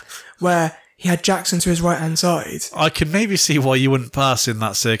Villa, where he had Jackson to his right-hand side. I can maybe see why you wouldn't pass in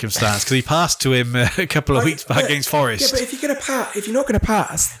that circumstance, because he passed to him a couple of weeks back against Forest. Yeah, but if you're not going to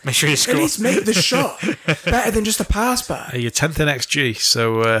pass, make sure you score. At least make the shot better than just a pass back. You're 10th in XG,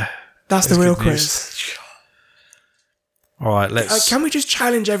 so that's the real quiz. All right, let's. Can we just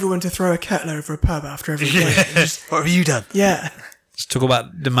challenge everyone to throw a kettle over a pub after every game? What have you done? Yeah. Let's talk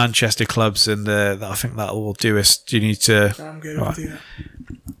about the Manchester clubs, and I think that will do us. Do you need to? I'm good. I'll do that.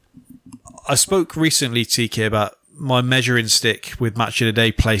 I spoke recently, TK, about my measuring stick with match of the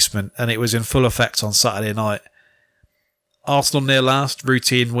day placement, and it was in full effect on Saturday night. Arsenal near last,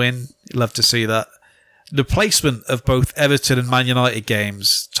 routine win. Love to see that. The placement of both Everton and Man United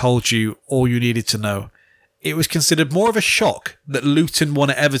games told you all you needed to know. It was considered more of a shock that Luton won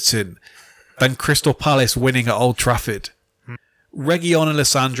at Everton than Crystal Palace winning at Old Trafford. Reguilon and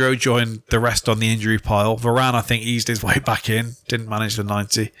Lissandro joined the rest on the injury pile. Varane, I think, eased his way back in. Didn't manage the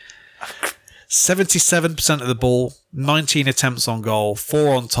 90. 77% of the ball, 19 attempts on goal,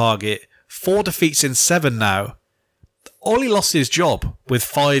 4 on target, 4 defeats in 7 now. Ollie lost his job with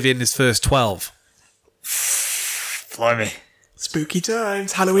 5 in his first 12. Blimey. Spooky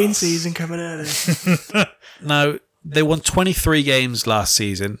times. Halloween season coming early. Now, they won 23 games last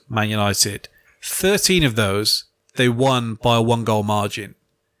season, Man United. 13 of those, they won by a 1-goal margin.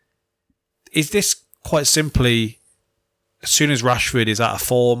 Is this quite simply, as soon as Rashford is out of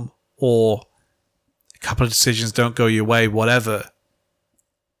form, or a couple of decisions don't go your way, whatever,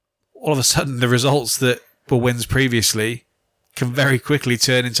 all of a sudden the results that were wins previously can very quickly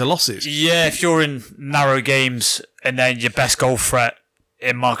turn into losses? Yeah, if you're in narrow games and then your best goal threat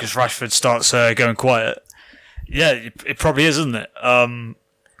in Marcus Rashford starts going quiet, yeah, it probably is, isn't it?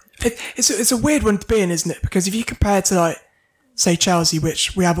 It's a weird one to be in, isn't it? Because if you compare to, like, say Chelsea,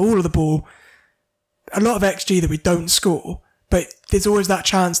 which we have all of the ball, a lot of XG that we don't score, but there's always that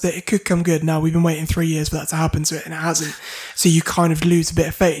chance that it could come good. Now, we've been waiting 3 years for that to happen to it, and it hasn't. So you kind of lose a bit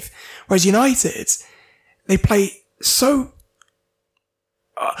of faith. Whereas United, they play so...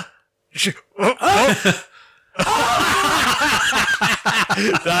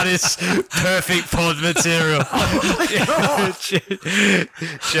 That is perfect pod material.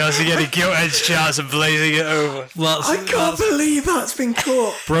 Chelsea getting gilt-edged chance and blazing it over. I can't believe that's been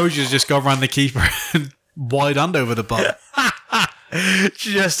caught. Broguer's just gone around the keeper and wide hand over the bar.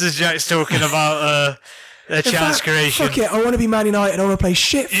 Just as Jack's talking about their chance creation. Fuck it, I want to be Man United. I want to play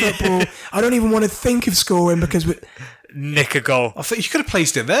shit football. I don't even want to think of scoring because nick a goal. I think you could have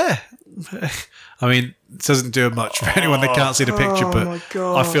placed it there. I mean, it doesn't do much for anyone that can't see the picture, but my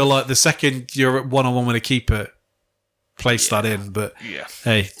God. I feel like the second you're at one-on-one with a keeper, place that in. But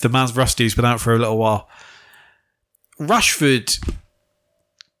hey, the man's rusty. He's been out for a little while. Rashford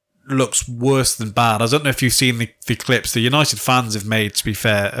looks worse than bad. I don't know if you've seen the clips the United fans have made, to be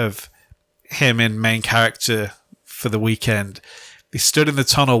fair, of him in main character for the weekend. He stood in the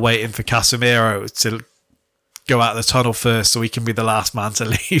tunnel waiting for Casemiro to go out of the tunnel first so he can be the last man to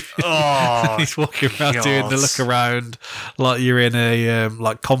leave. Oh, he's walking around doing the look around like you're in a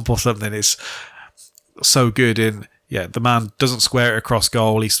like comp or something. It's so good. And yeah, the man doesn't square it across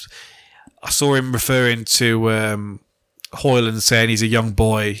goal. I saw him referring to Hoyland, saying he's a young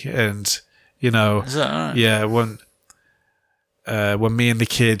boy, and you know, is that right? Yeah, when me and the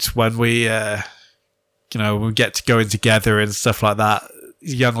kids, when we when we get to going together and stuff like that,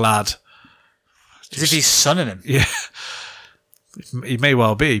 he's a young lad. As if he's sonning him. Yeah. He may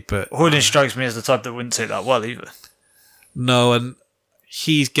well be, but... Hoyland strikes me as the type that wouldn't take that well either. No, and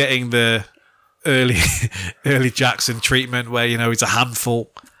he's getting the early Jackson treatment where, he's a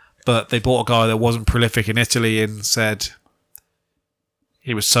handful, but they bought a guy that wasn't prolific in Italy and said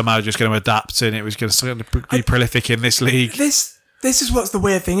he was somehow just going to adapt and it was going to be prolific in this league. This is what's the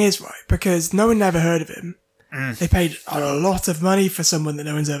weird thing is, right? Because no one ever heard of him. They paid a lot of money for someone that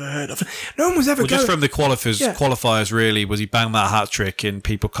no one's ever heard of. No one was ever just from the qualifiers, really, was he banged that hat-trick and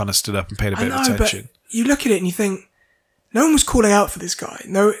people kind of stood up and paid a bit of attention. But you look at it and you think, no one was calling out for this guy.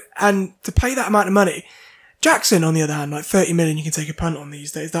 No, and to pay that amount of money, Jackson, on the other hand, like 30 million you can take a punt on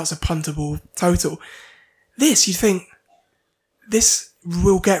these days. That's a puntable total. This, you think, this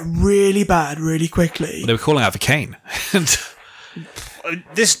will get really bad really quickly. Well, they were calling out for Kane.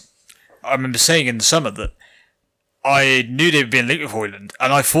 I remember saying in the summer that I knew they were being linked with Hoyland,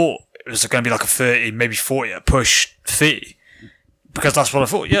 and I thought it was going to be like a 30, maybe 40 at push fee, because that's what I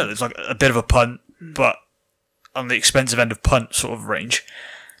thought. Yeah, it's like a bit of a punt, but on the expensive end of punt sort of range.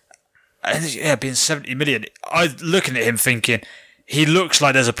 And yeah, being 70 million, I was looking at him thinking he looks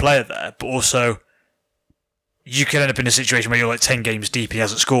like there's a player there, but also you can end up in a situation where you're like 10 games deep, he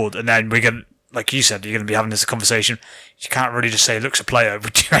hasn't scored, and then we're going to, like you said, you're going to be having this conversation. You can't really just say, looks a player,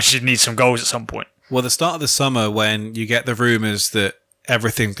 but you actually need some goals at some point. Well, the start of the summer when you get the rumours that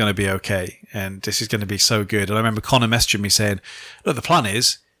everything's going to be okay and this is going to be so good. And I remember Connor messaging me saying, look, the plan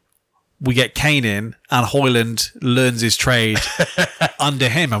is we get Kane in and Højlund learns his trade under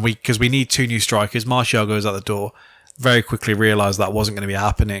him, and because we need 2 new strikers. Martial goes out the door. Very quickly realised that wasn't going to be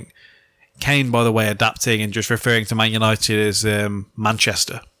happening. Kane, by the way, adapting and just referring to Man United as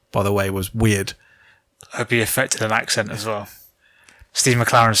Manchester, by the way, was weird. I hope he affected an accent as well. Steve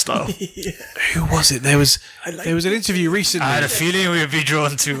McLaren style. Yeah. Who was it? There was an interview recently. I had a feeling we would be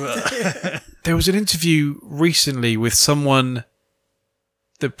drawn to... There was an interview recently with someone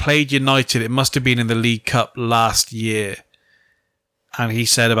that played United. It must have been in the League Cup last year. And he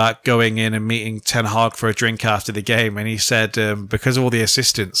said about going in and meeting Ten Hag for a drink after the game. And he said, because of all the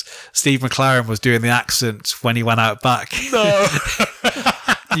assistants, Steve McLaren was doing the accent when he went out back. No.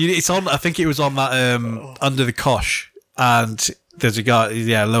 It's on. I think it was on that Under the Kosh. And there's a guy,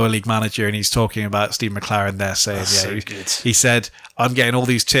 lower league manager, and he's talking about Steve McLaren there saying, good. He said, I'm getting all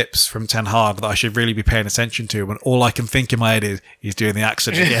these tips from Ten Hag that I should really be paying attention to. And all I can think in my head is, he's doing the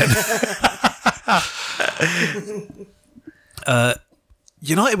accent again.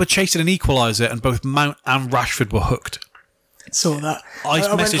 United were chasing an equaliser and both Mount and Rashford were hooked. Saw that. I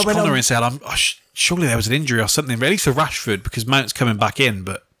messaged Connor and said, surely there was an injury or something, at least for Rashford, because Mount's coming back in.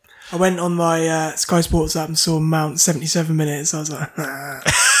 But I went on my Sky Sports app and saw Mount 77 minutes. I was like,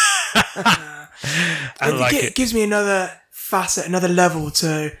 it gives me another facet, another level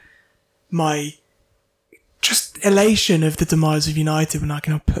to my just elation of the demise of United when I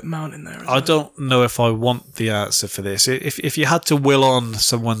can put Mount in there. I don't know if I want the answer for this. If you had to will on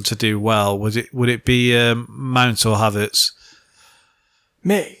someone to do well, would it be Mount or Havertz?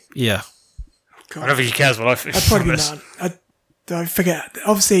 Me? Yeah. I don't think he cares what I think. I'd probably be Mount. I forget.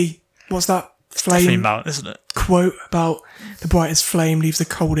 Obviously, what's that flame Mount, isn't it? Quote about the brightest flame leaves the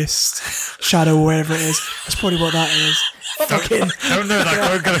coldest shadow or whatever it is. That's probably what that is. Don't know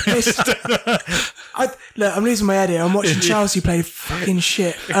that quote. Look, I'm losing my head here. I'm watching Chelsea play fucking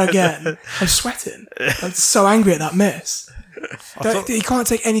shit again. I'm sweating. I'm so angry at that miss. You can't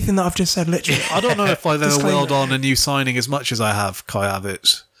take anything that I've just said literally. I don't know if I've ever willed on a new signing as much as I have Kai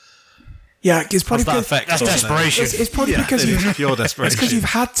Havertz. Yeah, it's probably because that's desperation. It's probably because you've pure desperation. It's because you've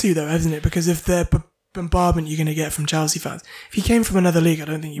had to, though, hasn't it? Because of the bombardment you're going to get from Chelsea fans. If you came from another league, I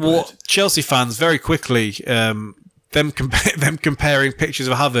don't think you would. Chelsea fans very quickly. Them comparing pictures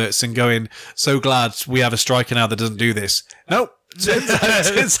of Havertz and going, so glad we have a striker now that doesn't do this. Nope.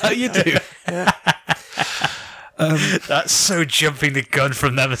 That's how you do. Yeah. That's so jumping the gun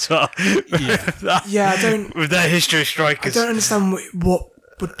from them as well. Yeah, I don't... With their history of strikers. I don't understand what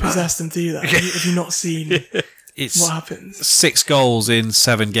would possess them to do that. Have you not seen what happens? 6 goals in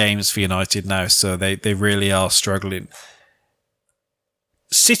 7 games for United now, so they really are struggling.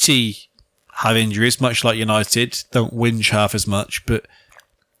 City have injuries, much like United, don't whinge half as much, but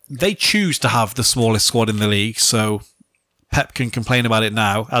they choose to have the smallest squad in the league, so Pep can complain about it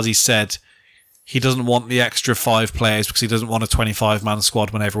now. As he said, he doesn't want the extra 5 players because he doesn't want a 25-man squad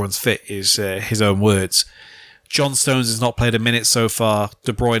when everyone's fit, is his own words. John Stones has not played a minute so far.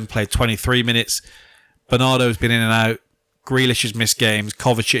 De Bruyne played 23 minutes. Bernardo's been in and out. Grealish has missed games.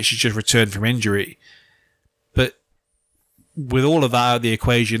 Kovacic has just returned from injury. But with all of that out of the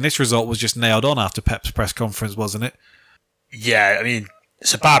equation, this result was just nailed on after Pep's press conference, wasn't it? Yeah, I mean,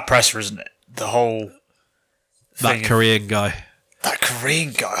 it's a bad presser, isn't it? The whole that Korean guy. That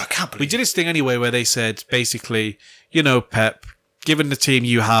Korean guy, I can't believe. We did his thing anyway where they said, basically, Pep, given the team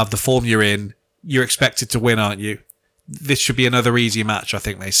you have, the form you're in, you're expected to win, aren't you? This should be another easy match, I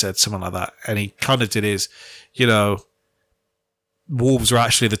think they said, something like that. And he kind of did his, Wolves are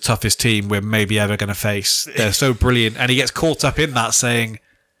actually the toughest team we're maybe ever going to face. They're so brilliant. And he gets caught up in that saying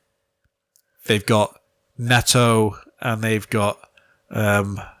they've got Neto and they've got...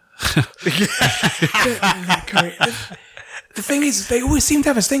 The thing is, they always seem to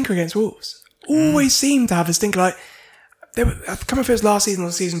have a stinker against Wolves. Always seem to have a stinker. Like, I can't remember if it was last season or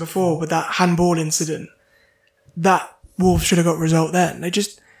the season before with that handball incident. That Wolves should have got a result then. They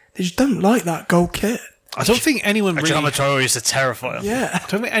just don't like that goal kit. I don't think anyone really... Traore used to terrify them. Yeah. I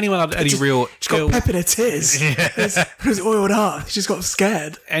don't think anyone had any real... Just got pep in its ears. It was oiled up. He just got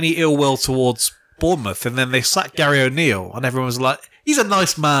scared. Any ill will towards Bournemouth, and then they sacked Gary O'Neill, and everyone was like, he's a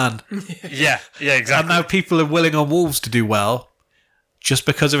nice man. Yeah, exactly. And now people are willing on Wolves to do well just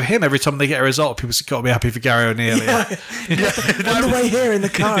because of him. Every time they get a result, people got to be happy for Gary O'Neill. Yeah. On the way here in the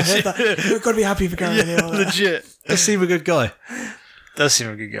car, I heard that. We've got to be happy for Gary O'Neill. Legit. Does seem a good guy. Does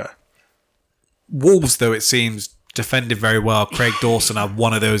seem a good guy. Wolves, though, it seems, defended very well. Craig Dawson had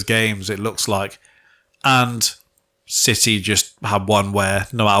one of those games, it looks like. And City just had one where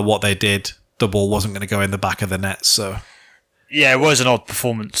no matter what they did, the ball wasn't going to go in the back of the net. So yeah, it was an odd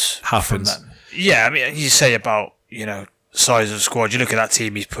performance from happens. them. Yeah, I mean, you say about, size of squad, you look at that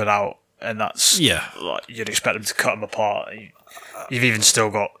team he's put out, and that's like you'd expect them to cut them apart. You've even still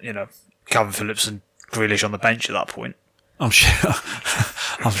got, Calvin Phillips and Grealish on the bench at that point. I'm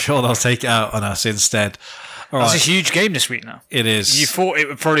sure they'll take it out on us instead. All That's right. a huge game this week now. It is. You thought it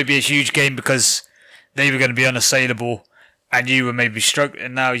would probably be a huge game because they were going to be unassailable and you were maybe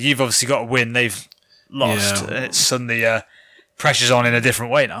struggling. Now you've obviously got a win. They've lost. Yeah. And it's suddenly pressure's on in a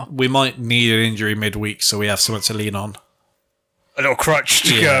different way now. We might need an injury midweek, so we have something to lean on. A little crutch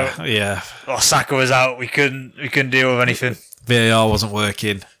to go. Yeah. Oh, Saka was out. We couldn't deal with anything. VAR wasn't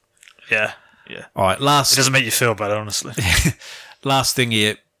working. Yeah. All right. It doesn't make you feel better, honestly. Last thing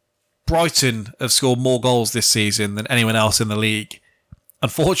here. Brighton have scored more goals this season than anyone else in the league.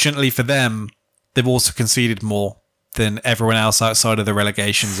 Unfortunately for them, they've also conceded more than everyone else outside of the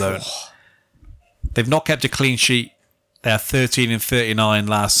relegation zone. They've not kept a clean sheet. They are 13 and 39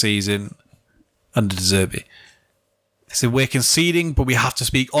 last season under De Zerbi. So we're conceding, but we have to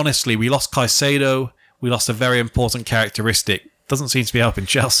speak honestly. We lost Caicedo. We lost a very important characteristic. Doesn't seem to be helping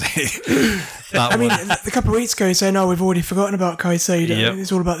Chelsea. I mean, a couple of weeks ago, you say, no, we've already forgotten about Caicedo. Yep.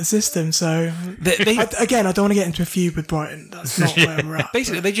 It's all about the system. So, I don't want to get into a feud with Brighton. That's not where we're at.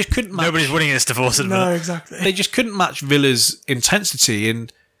 Basically, they just couldn't match. Nobody's winning this divorce at the No, minute. exactly. They just couldn't match Villa's intensity.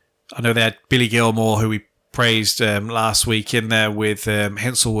 And I know they had Billy Gilmore, who we praised last week, in there with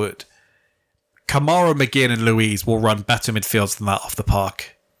Hinselwood. Kamara, McGinn and Louise will run better midfields than that off the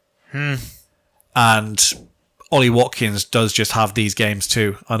park. And Ollie Watkins does just have these games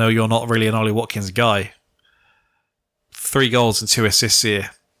too. I know you're not really an Ollie Watkins guy. 3 goals and 2 assists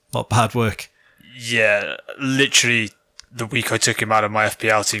here. Not bad work. Yeah, literally the week I took him out of my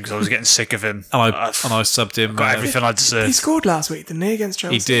FPL team because I was getting sick of him. And I subbed him. Got everything I deserved. He scored last week, didn't he, against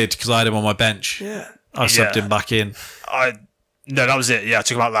Chelsea? He did, because I had him on my bench. Yeah. I subbed him back in. No, that was it. Yeah, I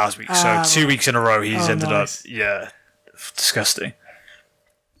took him out last week. So 2 weeks in a row, he's ended nice. up. Yeah, disgusting.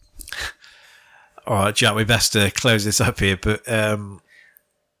 All right, Jack, we best close this up here. But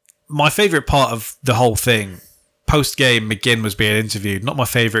my favourite part of the whole thing, post-game, McGinn was being interviewed. Not my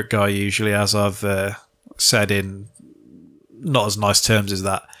favourite guy usually, as I've said in not as nice terms as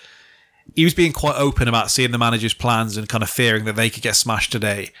that. He was being quite open about seeing the manager's plans and kind of fearing that they could get smashed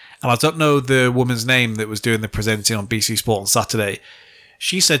today. And I don't know the woman's name that was doing the presenting on BC Sport on Saturday.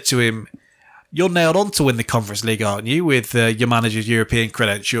 She said to him, "You're nailed on to win the Conference League, aren't you, with your manager's European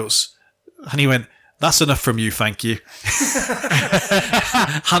credentials?" And he went, "That's enough from you, thank you."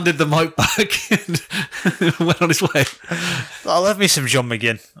 Handed the mic back and went on his way. I love me some John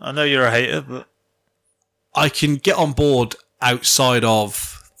McGinn. I know you're a hater, but I can get on board outside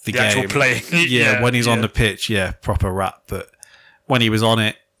of the game. actual play. Yeah, when he's on the pitch, proper rap. But when he was on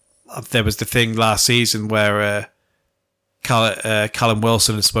it, there was the thing last season where Callum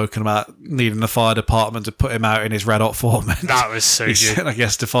Wilson had spoken about needing the fire department to put him out in his red hot form. And that was so he good. said, I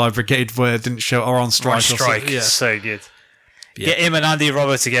guess the fire brigade didn't show or on strike. On strike, so good. Yeah. Get him and Andy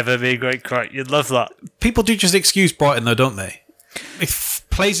Robbo together, it'd be a great crack. You'd love that. People do just excuse Brighton though, don't they? It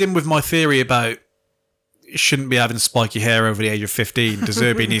plays in with my theory about shouldn't be having spiky hair over the age of 15. De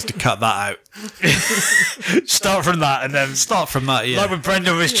Zerbi needs to cut that out. Start from that and then Start from that, yeah. like with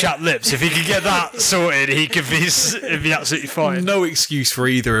Brendan with his chapped lips. If he could get that sorted, it'd be absolutely fine. No excuse for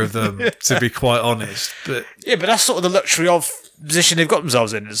either of them, to be quite honest. But Yeah, but that's sort of the luxury of position they've got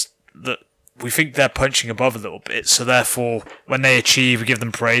themselves in, is that we think they're punching above a little bit. So therefore, when they achieve, we give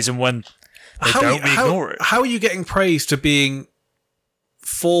them praise, and when they don't, we ignore it. How are you getting praise for being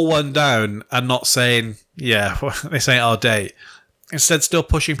 4-1 down and not saying, yeah, this ain't our day? Instead, still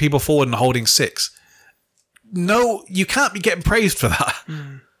pushing people forward and holding 6. No, you can't be getting praised for that.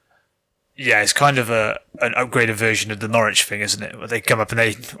 Yeah, it's kind of an upgraded version of the Norwich thing, isn't it? Where they come up and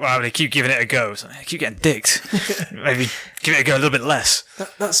they keep giving it a go. It's like, I keep getting dicked. Maybe give it a go a little bit less.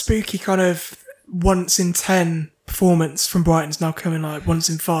 That spooky kind of once in 10 performance from Brighton's now coming like once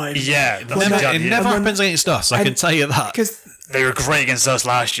in 5. Yeah, It never happens against us, I can tell you that. Because they were great against us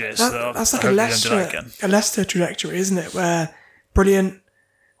last year. So that's like I a hope they don't do that again. Leicester trajectory, isn't it? Where brilliant.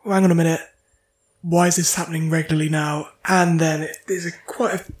 Well, hang on a minute. Why is this happening regularly now? And then there's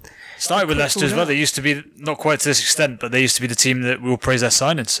quite a. Started with Leicester as well. They used to be, not quite to this extent, but they used to be the team that will praise their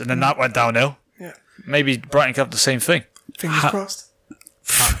signings. And then that went downhill. Yeah. Maybe Brighton could have the same thing. Fingers crossed.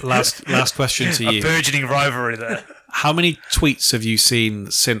 Last question to A you. burgeoning rivalry there. How many tweets have you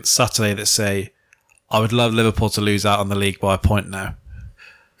seen since Saturday that say, I would love Liverpool to lose out on the league by a point now?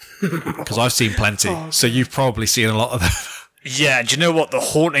 Because I've seen plenty. So you've probably seen a lot of them. Yeah, and do you know what the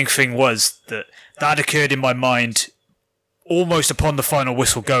haunting thing was? That occurred in my mind almost upon the final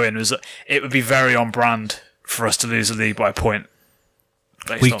whistle going, was that it would be very on brand for us to lose the league by a point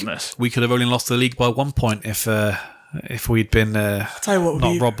based on this. We could have only lost the league by 1 point if we'd been tell you what would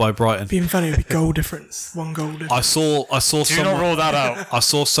not be, robbed by Brighton. Being funny would be goal difference. 1 goal difference. I saw Do someone, not rule that out. I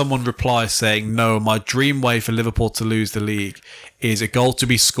saw someone reply saying, "No, my dream way for Liverpool to lose the league is a goal to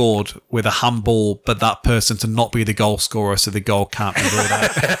be scored with a handball, but that person to not be the goal scorer, so the goal can't be ruled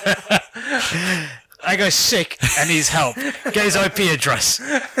out." That guy's sick and needs help. Get his IP address.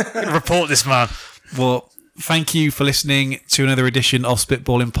 Report this man. Well, thank you for listening to another edition of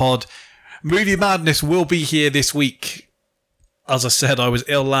Spitballing Pod. Movie Madness will be here this week. As I said, I was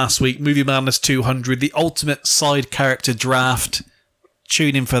ill last week. Movie Madness 200, the ultimate side character draft.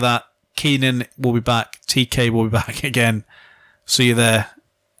 Tune in for that. Keenan will be back. TK will be back again. See you there.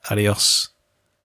 Adios.